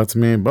שני אומר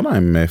לעצמי, בוא נה,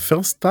 הם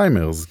first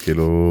timers,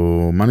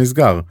 כאילו, מה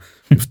נסגר?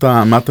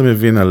 מה אתה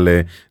מבין על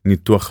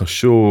ניתוח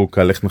השוק,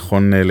 על איך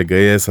נכון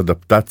לגייס,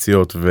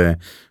 אדפטציות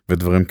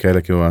ודברים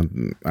כאלה, כאילו,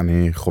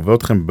 אני חווה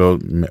אתכם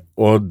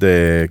מאוד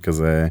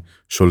כזה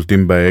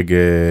שולטים בהגה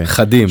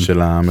חדים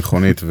של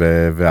המכונית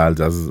ועל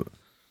זה, אז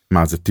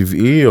מה, זה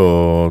טבעי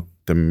או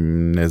אתם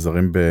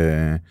נעזרים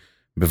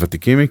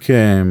בוותיקים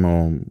מכם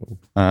או...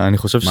 אני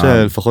חושב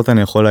שלפחות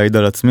אני יכול להעיד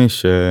על עצמי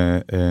שאני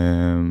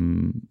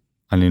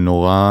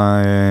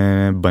נורא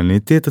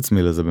בניתי את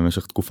עצמי לזה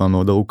במשך תקופה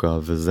מאוד ארוכה,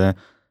 וזה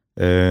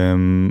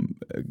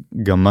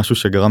גם משהו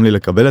שגרם לי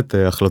לקבל את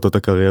החלטות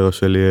הקריירה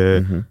שלי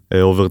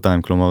אובר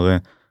טיים, כלומר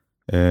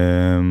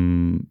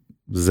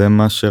זה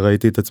מה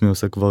שראיתי את עצמי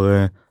עושה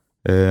כבר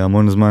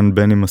המון זמן,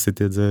 בין אם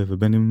עשיתי את זה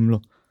ובין אם לא.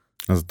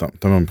 אז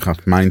אתה אומר,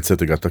 מבחינת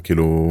מיינדסט הגעת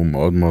כאילו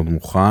מאוד מאוד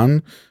מוכן,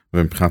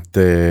 ומבחינת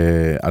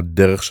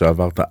הדרך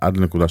שעברת עד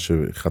לנקודה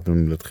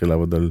שהחלטתם להתחיל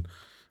לעבוד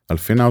על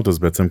פינאוט, אז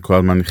בעצם כל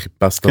הזמן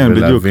חיפשת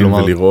ולהבין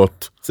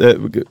ולראות.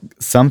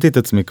 שמתי את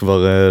עצמי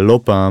כבר לא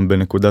פעם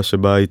בנקודה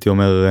שבה הייתי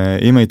אומר,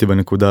 אם הייתי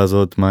בנקודה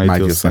הזאת, מה הייתי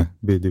עושה?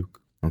 בדיוק.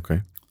 אוקיי,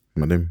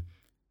 מדהים.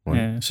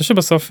 אני חושב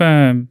שבסוף,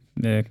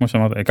 כמו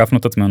שאמרת, הקפנו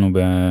את עצמנו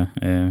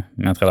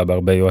מההתחלה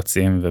בהרבה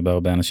יועצים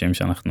ובהרבה אנשים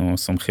שאנחנו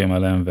סומכים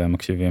עליהם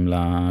ומקשיבים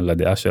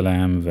לדעה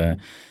שלהם,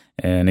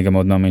 ואני גם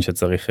מאוד מאמין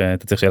שצריך,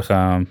 אתה צריך שיהיה לך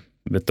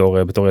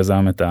בתור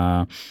יזם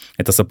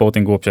את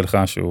הספורטינג גרופ שלך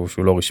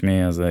שהוא לא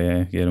רשמי, אז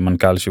יהיה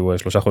מנכ"ל שהוא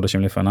 3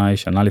 חודשים לפניי,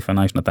 שנה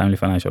לפניי, 2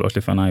 לפניי, 3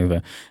 לפניי,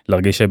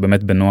 ולהרגיש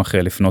שבאמת בנוח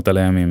לפנות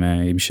עליהם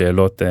עם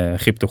שאלות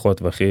הכי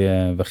פתוחות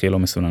והכי לא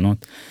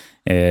מסוננות.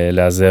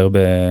 לעזר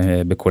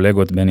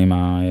בקולגות, בין עם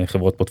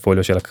החברות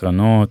פורטפוליו של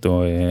הקרנות,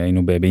 או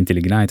היינו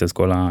באינטליגנייט, אז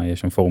יש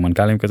שם פורום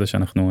מנכ"לים כזה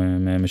שאנחנו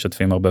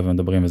משתפים הרבה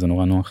ומדברים, וזה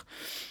נורא נוח.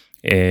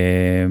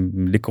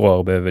 לקרוא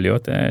הרבה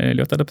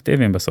ולהיות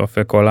אדפטיביים, בסוף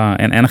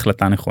אין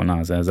החלטה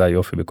נכונה, זה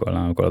היופי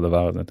בכל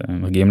הדבר הזה.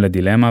 אתם מגיעים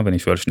לדילמה, ואני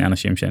שואל שני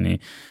אנשים שאני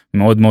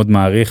מאוד מאוד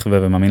מעריך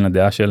ומאמין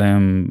לדעה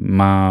שלהם,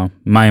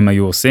 מה הם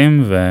היו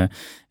עושים,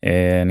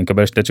 ואני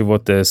מקבל 2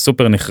 תשובות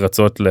סופר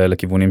נחרצות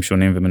לכיוונים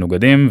שונים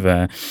ומנוגדים,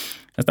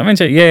 אז אתה מבין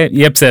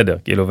שיהיה בסדר,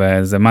 כאילו,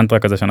 וזה מנטרה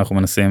כזה שאנחנו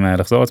מנסים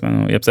לחזור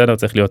עצמנו, יהיה בסדר,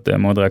 צריך להיות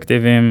מאוד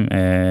ריאקטיביים,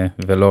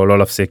 ולא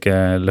להפסיק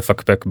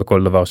לפקפק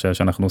בכל דבר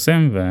שאנחנו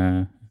עושים,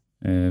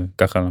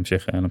 וככה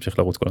להמשיך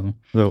לרוץ כל הזמן.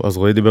 זהו, אז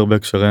רועי דיבר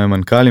בהקשרי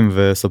מנכ"לים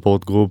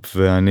וספורט גרופ,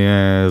 ואני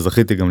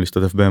זכיתי גם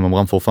להשתתף בהם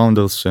אמרם for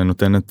founders,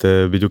 שנותנת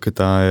בדיוק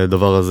את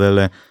הדבר הזה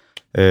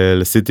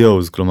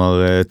ל-CTOs,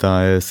 כלומר, את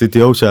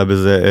ה-CTO שהיה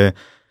בזה,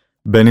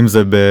 בין אם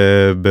זה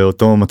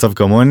באותו מצב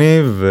כמוני,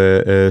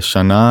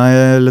 ושנה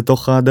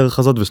לתוך הדרך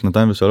הזאת, ו2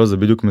 ו3, זה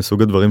בדיוק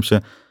מסוג הדברים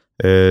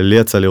שלי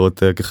יצא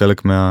לראות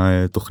כחלק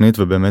מהתוכנית,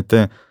 ובאמת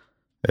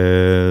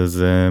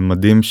זה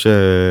מדהים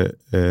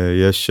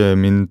שיש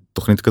מין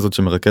תוכנית כזאת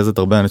שמרכזת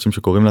הרבה אנשים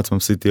שקוראים לעצמם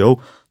CTO,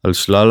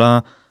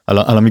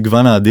 על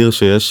המגוון האדיר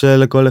שיש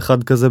לכל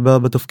אחד כזה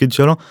בתפקיד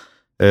שלו,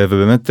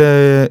 ובאמת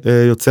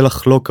יוצא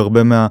לחלוק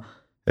הרבה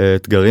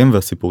מהאתגרים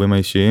והסיפורים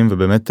האישיים,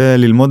 ובאמת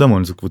ללמוד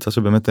המון. זו קבוצה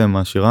שבאמת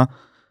מעשירה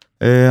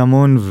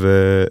המון,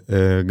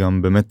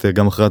 וגם באמת,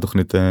 גם אחרי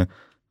התוכנית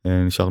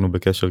נשארנו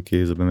בקשר,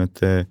 כי זה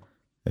באמת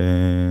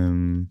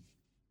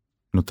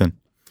נותן.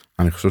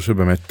 אני חושב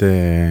שבאמת,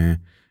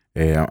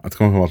 את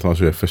כמו אמרת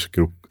משהו יפה,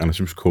 שכאילו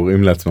אנשים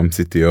שקוראים לעצמם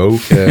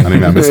CTO, אני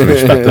מאמץ את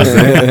המשפט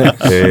הזה,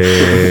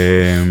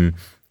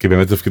 כי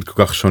באמת זה תפקיד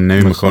כל כך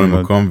שונה ממקום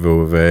למקום,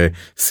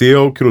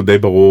 ו-CEO כאילו די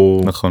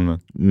ברור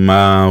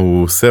מה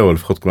הוא עושה, או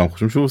לפחות כולם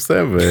חושבים שהוא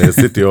עושה,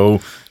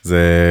 ו-CTO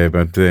זה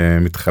באמת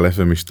מתחלף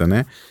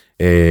ומשתנה.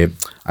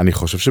 אני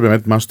חושב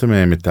שבאמת מה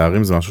שאתם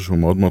מתארים זה משהו שהוא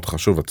מאוד מאוד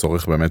חשוב,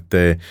 הצורך באמת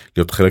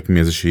להיות חלק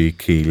מאיזושהי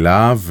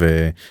קהילה,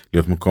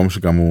 ולהיות מקום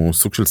שגם הוא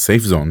סוג של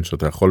safe zone,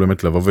 שאתה יכול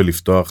באמת לבוא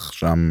ולפתוח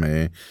שם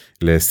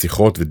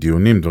לשיחות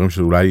ודיונים, דברים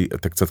שאולי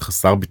אתה קצת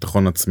חסר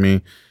ביטחון עצמי,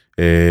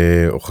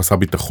 או חסר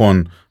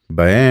ביטחון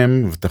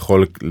בהם, ואתה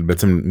יכול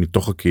בעצם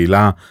מתוך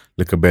הקהילה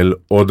לקבל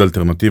עוד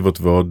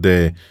אלטרנטיבות ועוד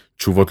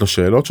תשובות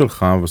לשאלות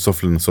שלך,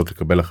 ובסוף לנסות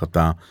לקבל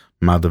החלטה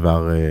מה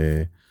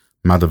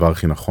הדבר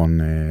הכי נכון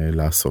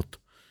לעשות.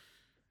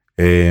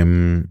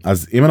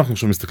 אז אם אנחנו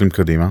עכשיו מסתכלים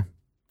קדימה,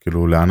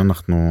 כאילו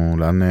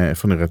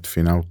איפה נראית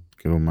פינאוט,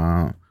 כאילו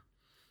מה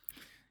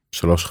 3-5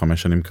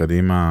 שנים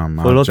קדימה,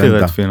 מה לא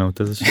תראה את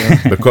פינאוט, איזה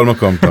שעה. בכל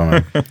מקום, אתה אומר.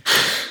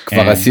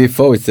 כבר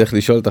ה-CFO יצטרך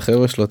לשאול את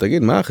החבר'ה שלו,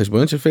 תגיד, מה,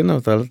 החשבונית של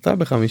פינאוט עלתה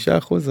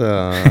ב5%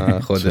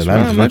 החודש,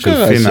 מה קרה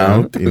של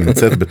פינאוט, היא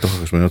נמצאת בתוך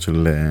החשבוניות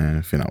של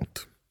פינאוט.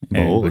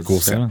 ברור,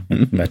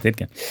 בעתיד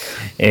כן.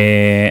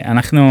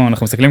 אנחנו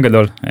מסתכלים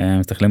גדול,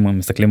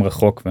 מסתכלים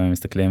רחוק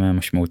ומסתכלים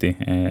משמעותי.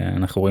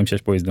 אנחנו רואים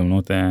שיש פה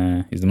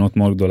הזדמנות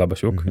מאוד גדולה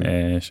בשוק,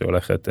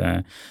 שהולכת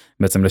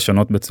בעצם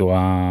לשנות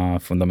בצורה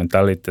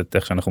פונדמנטלית את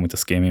איך שאנחנו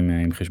מתעסקים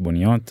עם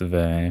חשבוניות,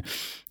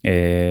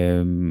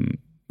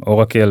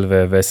 אורקל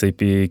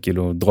ו-SAP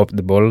כאילו drop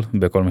the ball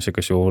בכל מה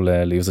שקשור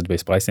ל-usage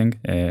based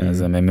pricing,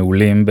 אז הם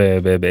מעולים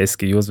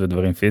ב-SKUs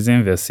ודברים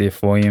פיזיים,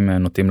 וה-CFOים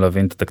נוטים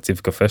להבין את התקציב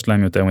קפה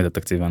שלהם יותר מאת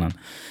התקציב ענן,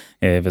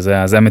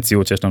 וזה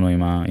המציאות שיש לנו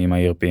עם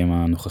ה-ERPים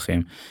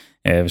הנוכחים,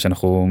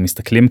 ושאנחנו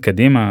מסתכלים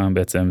קדימה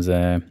בעצם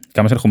זה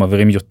כמה שאנחנו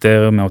מעבירים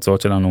יותר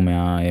מההוצאות שלנו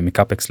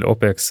מקאפקס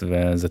לאופקס,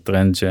 וזה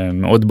טרנד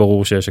שמאוד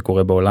ברור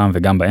שקורה בעולם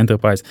וגם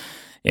באנטרפרייז,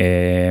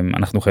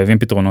 אנחנו חייבים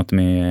פתרונות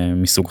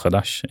מסוג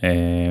חדש,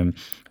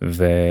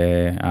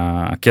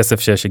 והכסף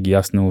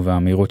שגייסנו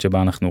והמהירות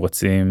שבה אנחנו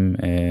רצים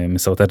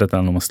מסרטטת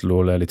לנו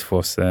מסלול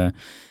לתפוס,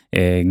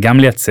 גם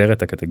לייצר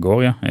את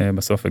הקטגוריה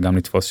בסוף, וגם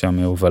לתפוס שם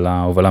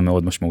הובלה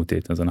מאוד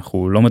משמעותית. אז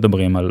אנחנו לא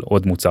מדברים על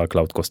עוד מוצר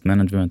Cloud Cost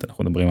Management,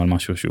 אנחנו מדברים על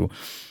משהו שהוא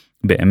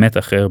באמת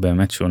אחר,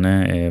 באמת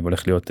שונה,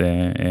 והולך להיות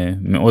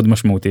מאוד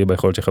משמעותי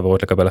ביכולת של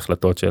חברות לקבל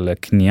החלטות של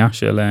קנייה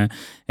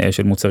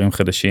של מוצרים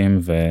חדשים,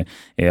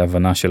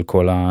 והבנה של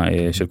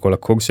כל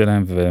הקוג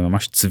שלהם,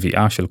 וממש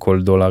צביעה של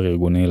כל דולר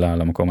ארגוני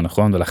למקום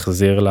הנכון,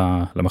 ולהחזיר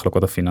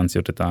למחלקות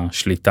הפיננסיות את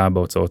השליטה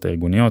בהוצאות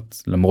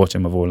הארגוניות, למרות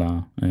שהם עברו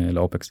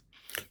לאופקס.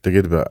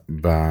 תגיד,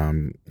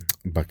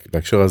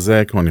 בהקשר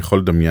הזה, כמו אני יכול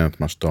לדמיין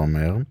את מה שאתה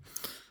אומר,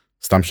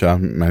 סתם שאלה,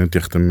 מעניין אותי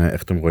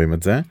איך אתם רואים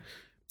את זה,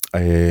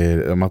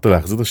 אמרת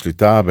להחזיר את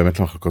השליטה באמת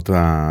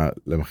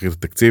למחלקת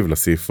התקציב,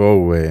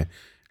 ל-CFO,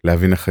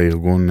 להבין איך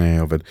הארגון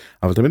עובד,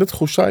 אבל תמיד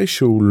התחושה היא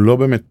שהוא לא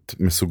באמת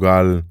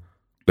מסוגל,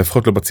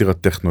 לפחות לא בציר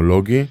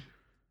הטכנולוגי,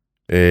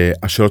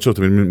 השאלות שלו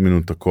תמיד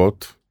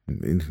מנותקות,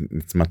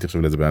 נצמדתי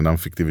עכשיו לאיזה בן אדם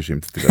פיקטיבי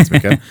שהמצאתי לעצמי,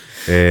 כן?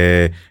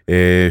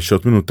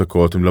 שעות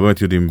מנותקות, הם לא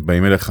באמת יודעים,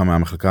 באים אליך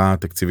מהמחלקה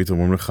התקציבית,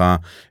 אומרים לך,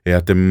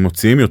 אתם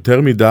מוציאים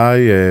יותר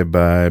מדי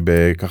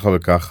בככה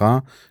וככה,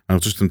 אני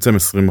רוצה שתמצם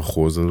 20%,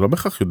 אז לא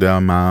בהכרח יודע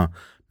מה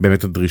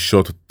באמת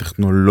הדרישות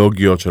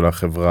הטכנולוגיות של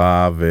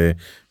החברה,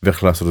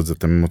 ואיך לעשות את זה.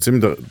 אתם מוצאים,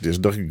 יש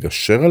דרך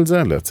לגשר על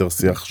זה, לייצר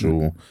שיח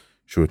שהוא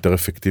יותר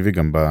אפקטיבי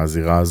גם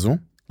בזירה הזו?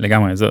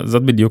 לגמרי,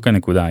 זאת בדיוק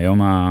הנקודה.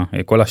 היום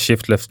כל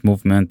ה-shift left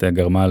movement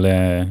גרמה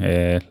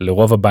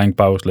לרוב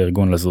ה-buying power של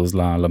הארגון לזוז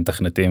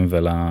למתכנתים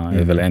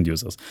ול-end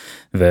users.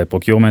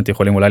 ו-procurement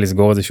יכולים אולי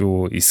לסגור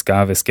איזשהו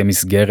עסקה והסכם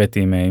מסגרת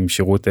עם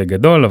שירות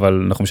גדול,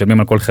 אבל אנחנו משלמים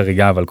על כל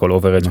חריגה ועל כל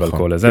overage ועל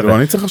כל זה.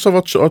 אני צריך עכשיו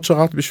עוד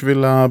שרת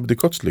בשביל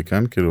הבדיקות שלי,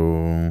 כן?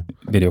 כאילו...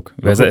 בדיוק.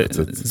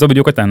 וזו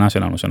בדיוק הטענה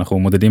שלנו, שאנחנו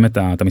מודדים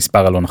את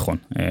המספר הלא נכון.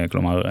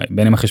 כלומר,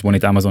 בין אם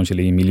החשבונית אמזון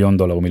שלי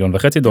 $1,000,000 או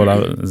 $1,500,000,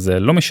 זה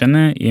לא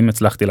משנה אם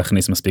הצלחתי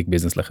להכניס מספיק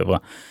ביזנס לחברה.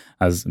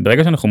 אז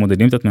ברגע שאנחנו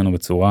מודדים את עצמנו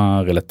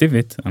בצורה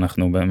רלטיבית,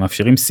 אנחנו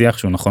מאפשרים שיח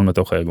שהוא נכון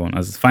בתוך הארגון.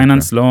 אז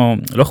פייננס לא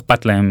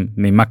אכפת להם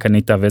ממה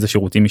קנית ואיזה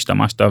שירותים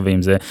השתמשת,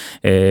 ואם זה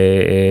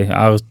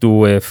R2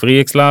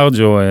 free X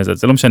large, או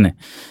זה לא משנה.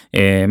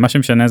 מה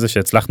שמשנה זה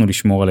שהצלחנו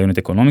לשמור על היוניט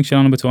אקונומיק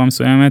שלנו בצורה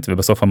מסוימת,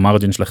 ובסוף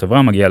המרג'ין של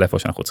החברה מגיע לאיפה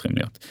שאנחנו צריכים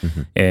להיות.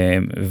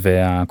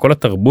 וכל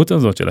התרבות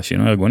הזאת של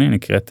השינוי הארגוני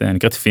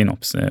נקראת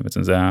פינופס,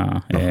 בעצם זה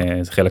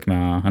חלק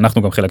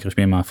אנחנו גם חלק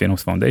רשמי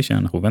מהפינופס פאונדיישן,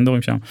 אנחנו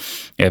ונדורים שם,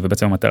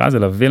 ובעצם המטרה זה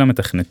להביא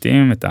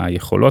למתכנתים את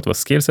היכולות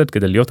והסקילסט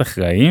כדי להיות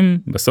אחראים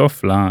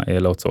בסוף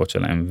להוצאות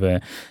שלהם,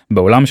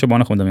 ובעולם שבו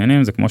אנחנו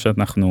מדמיינים זה כמו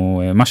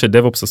שאנחנו, מה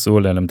שדב-אופס עשו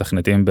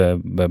למתכנתים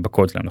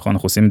בקוד שלהם, נכון?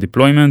 אנחנו עושים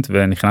deployment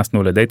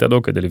ונכנסנו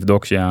לדייטאדוג כדי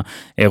לבדוק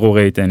שה-error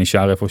rate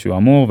נשאר איפה שהוא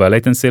אמור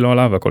וה-latency לא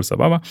עולה והכל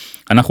סבבה.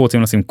 אנחנו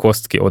רוצים לשים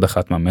cost כעוד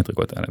אחת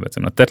מהמטריקות האלה,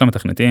 בעצם לתת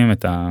למתכנתים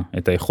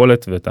את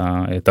היכולת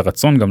ואת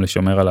הרצון גם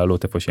לשומר על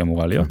העלות איפה שהיא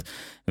אמורה להיות,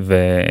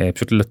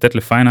 ופשוט לתת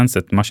לפייננס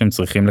את מה שהם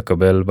צריכים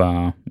לקבל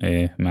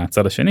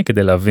מהצד השני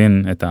כדי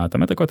להבין את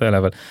המטריקות האלה,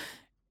 אבל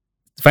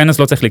פייננס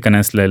לא צריך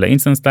להיכנס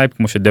לאינסטנס טייפ,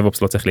 כמו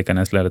שדב-אופס לא צריך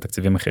להיכנס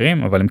לתקציבים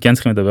אחרים, אבל הם כן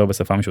צריכים לדבר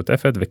בשפה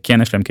משותפת,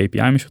 וכן יש להם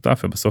KPI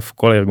משותף, ובסוף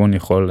כל הארגון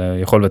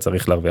יכול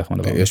וצריך להרוויח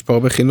מהדבר. יש פה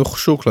הרבה חינוך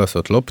שוק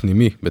לעשות, לא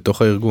פנימי,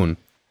 בתוך הארגון.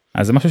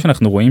 אז זה משהו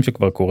שאנחנו רואים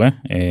שכבר קורה,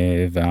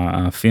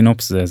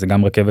 והפינופס זה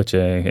גם רכבת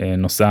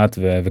שנוסעת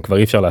וכבר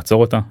אי אפשר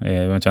לעצור אותה.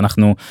 באמת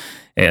שאנחנו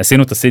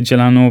עשינו את הסיד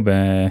שלנו,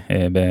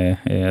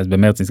 אז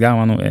במרץ נסגר,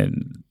 אמרנו,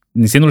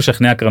 ניסינו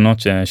לשכנע קרנות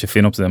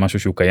שפינופס זה משהו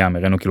שהוא קיים,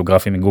 הראינו כאילו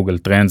גרפים מגוגל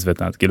טרנדס,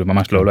 וכאילו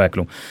ממש לא היה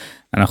כלום.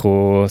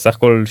 אנחנו סך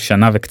הכל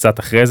שנה וקצת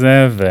אחרי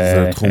זה,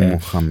 זה תחום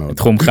חם מאוד.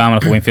 תחום חם,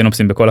 אנחנו רואים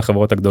פינופסים בכל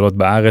החברות הגדולות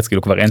בארץ,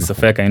 כאילו כבר אין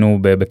ספק, היינו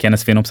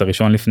בכנס פינופס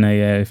הראשון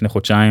לפני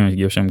חודשיים,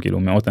 הגיעו שם כאילו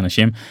מאות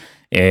אנשים,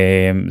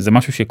 זה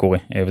משהו שקורה,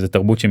 וזה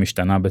תרבות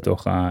שמשתנה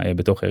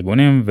בתוך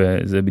הארגונים,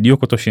 וזה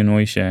בדיוק אותו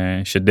שינוי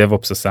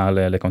שדב-אופס עשה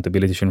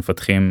ל-accountability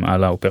שמפתחים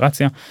על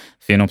האופרציה,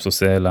 פינופס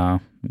עושה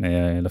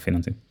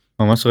לפיננסים.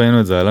 ממש ראינו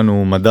את זה, היה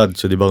לנו מדד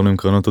שדיברנו עם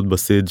קרנות עוד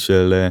בסיד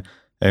של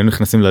היינו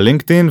נכנסים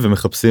ללינקדאין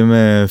ומחפשים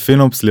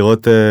פינופס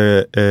לראות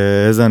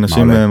איזה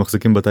אנשים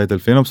מחזיקים בטייטל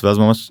פינופס, ואז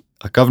ממש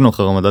עקבנו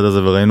אחר המדד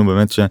הזה וראינו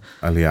באמת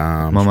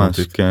עלייה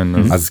משמעותית. כן,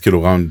 אז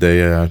כאילו ראונד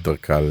די יותר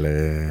קל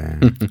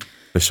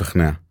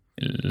לשכנע.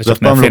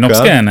 לשכנע פינופס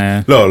כן.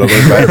 לא,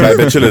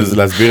 בהיבט של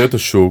להסביר את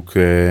השוק.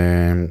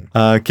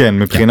 כן,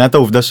 מבחינת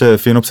העובדה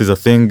שפינופס is a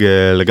thing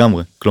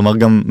לגמרי, כלומר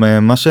גם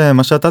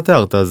מה שאתה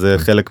תיארת זה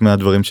חלק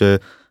מהדברים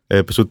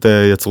פשוט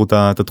יצרו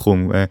את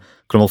התחום.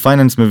 כלומר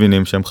פייננס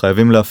מבינים שהם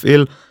חייבים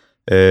להפעיל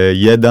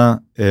ידע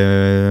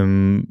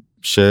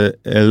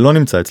שלא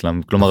נמצא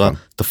אצלם. כלומר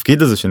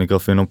התפקיד הזה שנקרא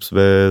פינופס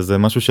וזה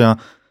משהו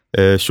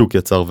שהשוק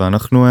יצר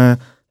ואנחנו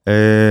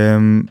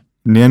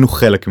נהיינו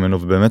חלק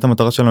ממנו, ובאמת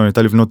המטרה שלנו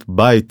הייתה לבנות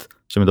בית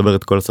שמדבר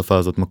את כל השפה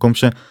הזאת, מקום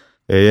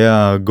שיהיה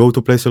ה-go to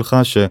place שלך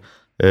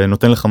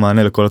שנותן לך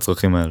מענה לכל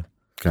הצרכים האלה.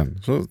 כן,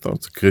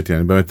 זה קריטי,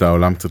 באמת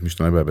העולם קצת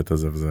משתנה בהיבט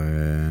הזה וזה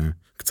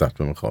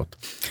קצת במרכאות.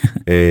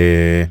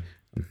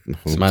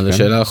 זמן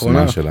לשאלה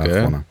האחרונה.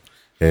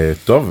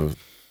 טוב,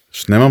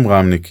 שני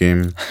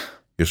ממר"מניקים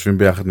יושבים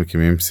ביחד,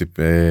 מקימים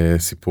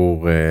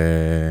סיפור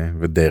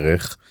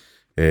ודרך.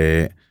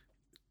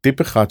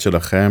 טיפ אחד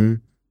שלכם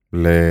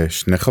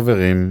לשני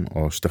חברים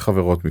או שתי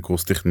חברות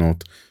מקורס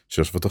תכנות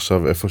שיושבות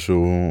עכשיו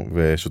איפשהו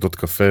ושותות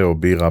קפה או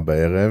בירה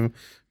בערב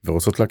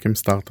ורוצות להקים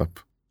סטארט-אפ.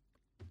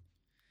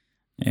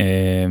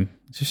 אני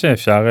חושב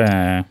שאפשר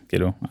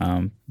כאילו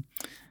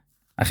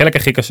החלק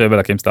הכי קשה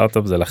בלהקים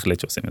סטארט-אפ זה להחליט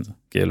שעושים את זה.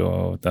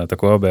 כאילו, אתה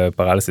קורא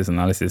בפרליסיס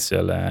אנליסיס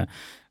של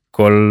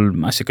כל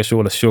מה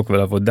שקשור לשוק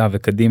ולעבודה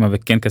וקדימה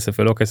וכן כסף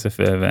ולא כסף,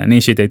 ואני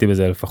אישית הייתי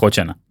בזה לפחות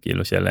שנה.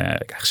 כאילו של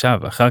עכשיו,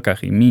 אחר כך,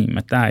 עם מי,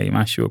 מתי,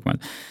 מה השוק.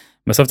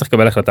 בסוף צריך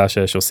לקבל החלטה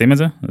שעושים את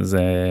זה,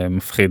 זה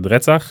מפחיד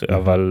רצח,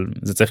 אבל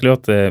זה צריך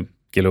להיות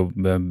כאילו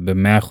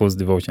ב-100%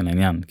 devotion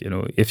לעניין.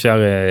 כאילו, אי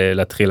אפשר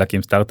להתחיל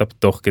להקים סטארט-אפ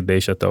תוך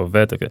כדי שאתה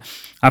עובד.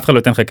 אף אחד לא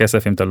ייתן לך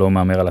כסף אם אתה לא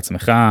מאמר על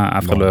עצמך,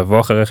 אף אחד לא יבוא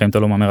אחריך אם אתה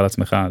לא מאמר על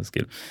עצמך, אז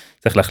כאילו,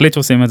 צריך להחליט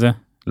שעושים את זה,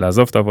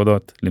 לעזוב את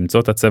העבודות, למצוא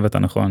את הצוות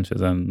הנכון,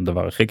 שזה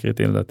הדבר הכי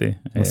קריטי לדעתי,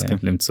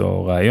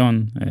 למצוא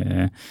רעיון,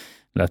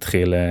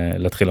 להתחיל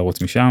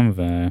לרוץ משם,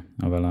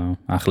 אבל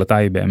ההחלטה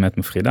היא באמת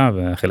מפחידה,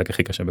 והחלק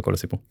הכי קשה בכל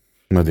הסיפור.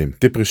 מדהים.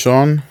 טיפ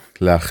ראשון,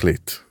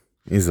 להחליט.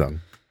 יזהר.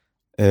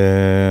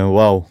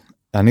 וואו.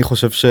 אני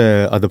חושב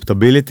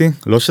שאדפטביליטי,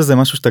 לא שזה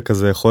משהו שאתה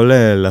כזה יכול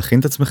להכין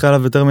את עצמך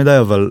עליו יותר מדי,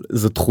 אבל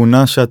זו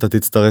תכונה שאתה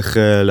תצטרך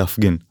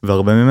להפגין,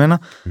 והרבה ממנה,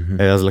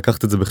 אז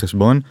לקחת את זה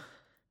בחשבון.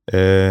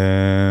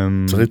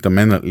 צריך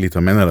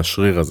להתאמן על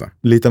השריר הזה.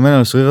 להתאמן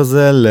על השריר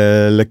הזה,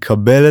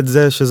 לקבל את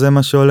זה שזה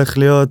מה שהולך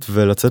להיות,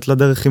 ולצאת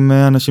לדרך עם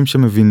אנשים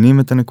שמבינים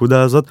את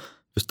הנקודה הזאת,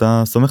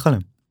 ושאתה סומך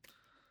עליהם.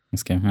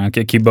 מסכים,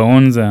 כי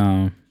בעון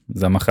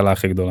זה המחלה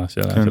הכי גדולה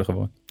של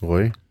החברות.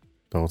 רועי,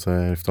 אתה רוצה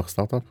לפתוח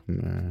סטארט-אפ?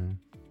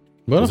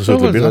 בוא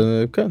נחשוב על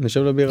זה, כן,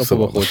 נשב לבירה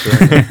פה בחוץ.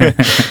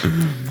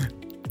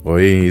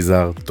 רועי,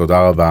 יזהר, תודה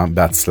רבה,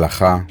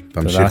 בהצלחה,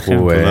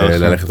 תמשיכו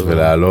ללכת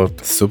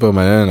ולעלות. סופר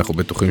מעניין, אנחנו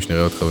בטוחים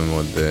שנראה אותך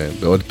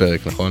בעוד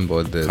פרק, נכון?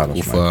 בעוד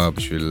תקופה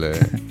בשביל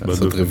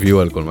לעשות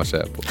ריוויו על כל מה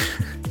שהיה פה.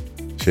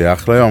 שיהיה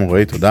אחלה יום,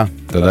 רועי, תודה.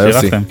 תודה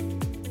יוסי.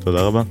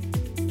 תודה רבה.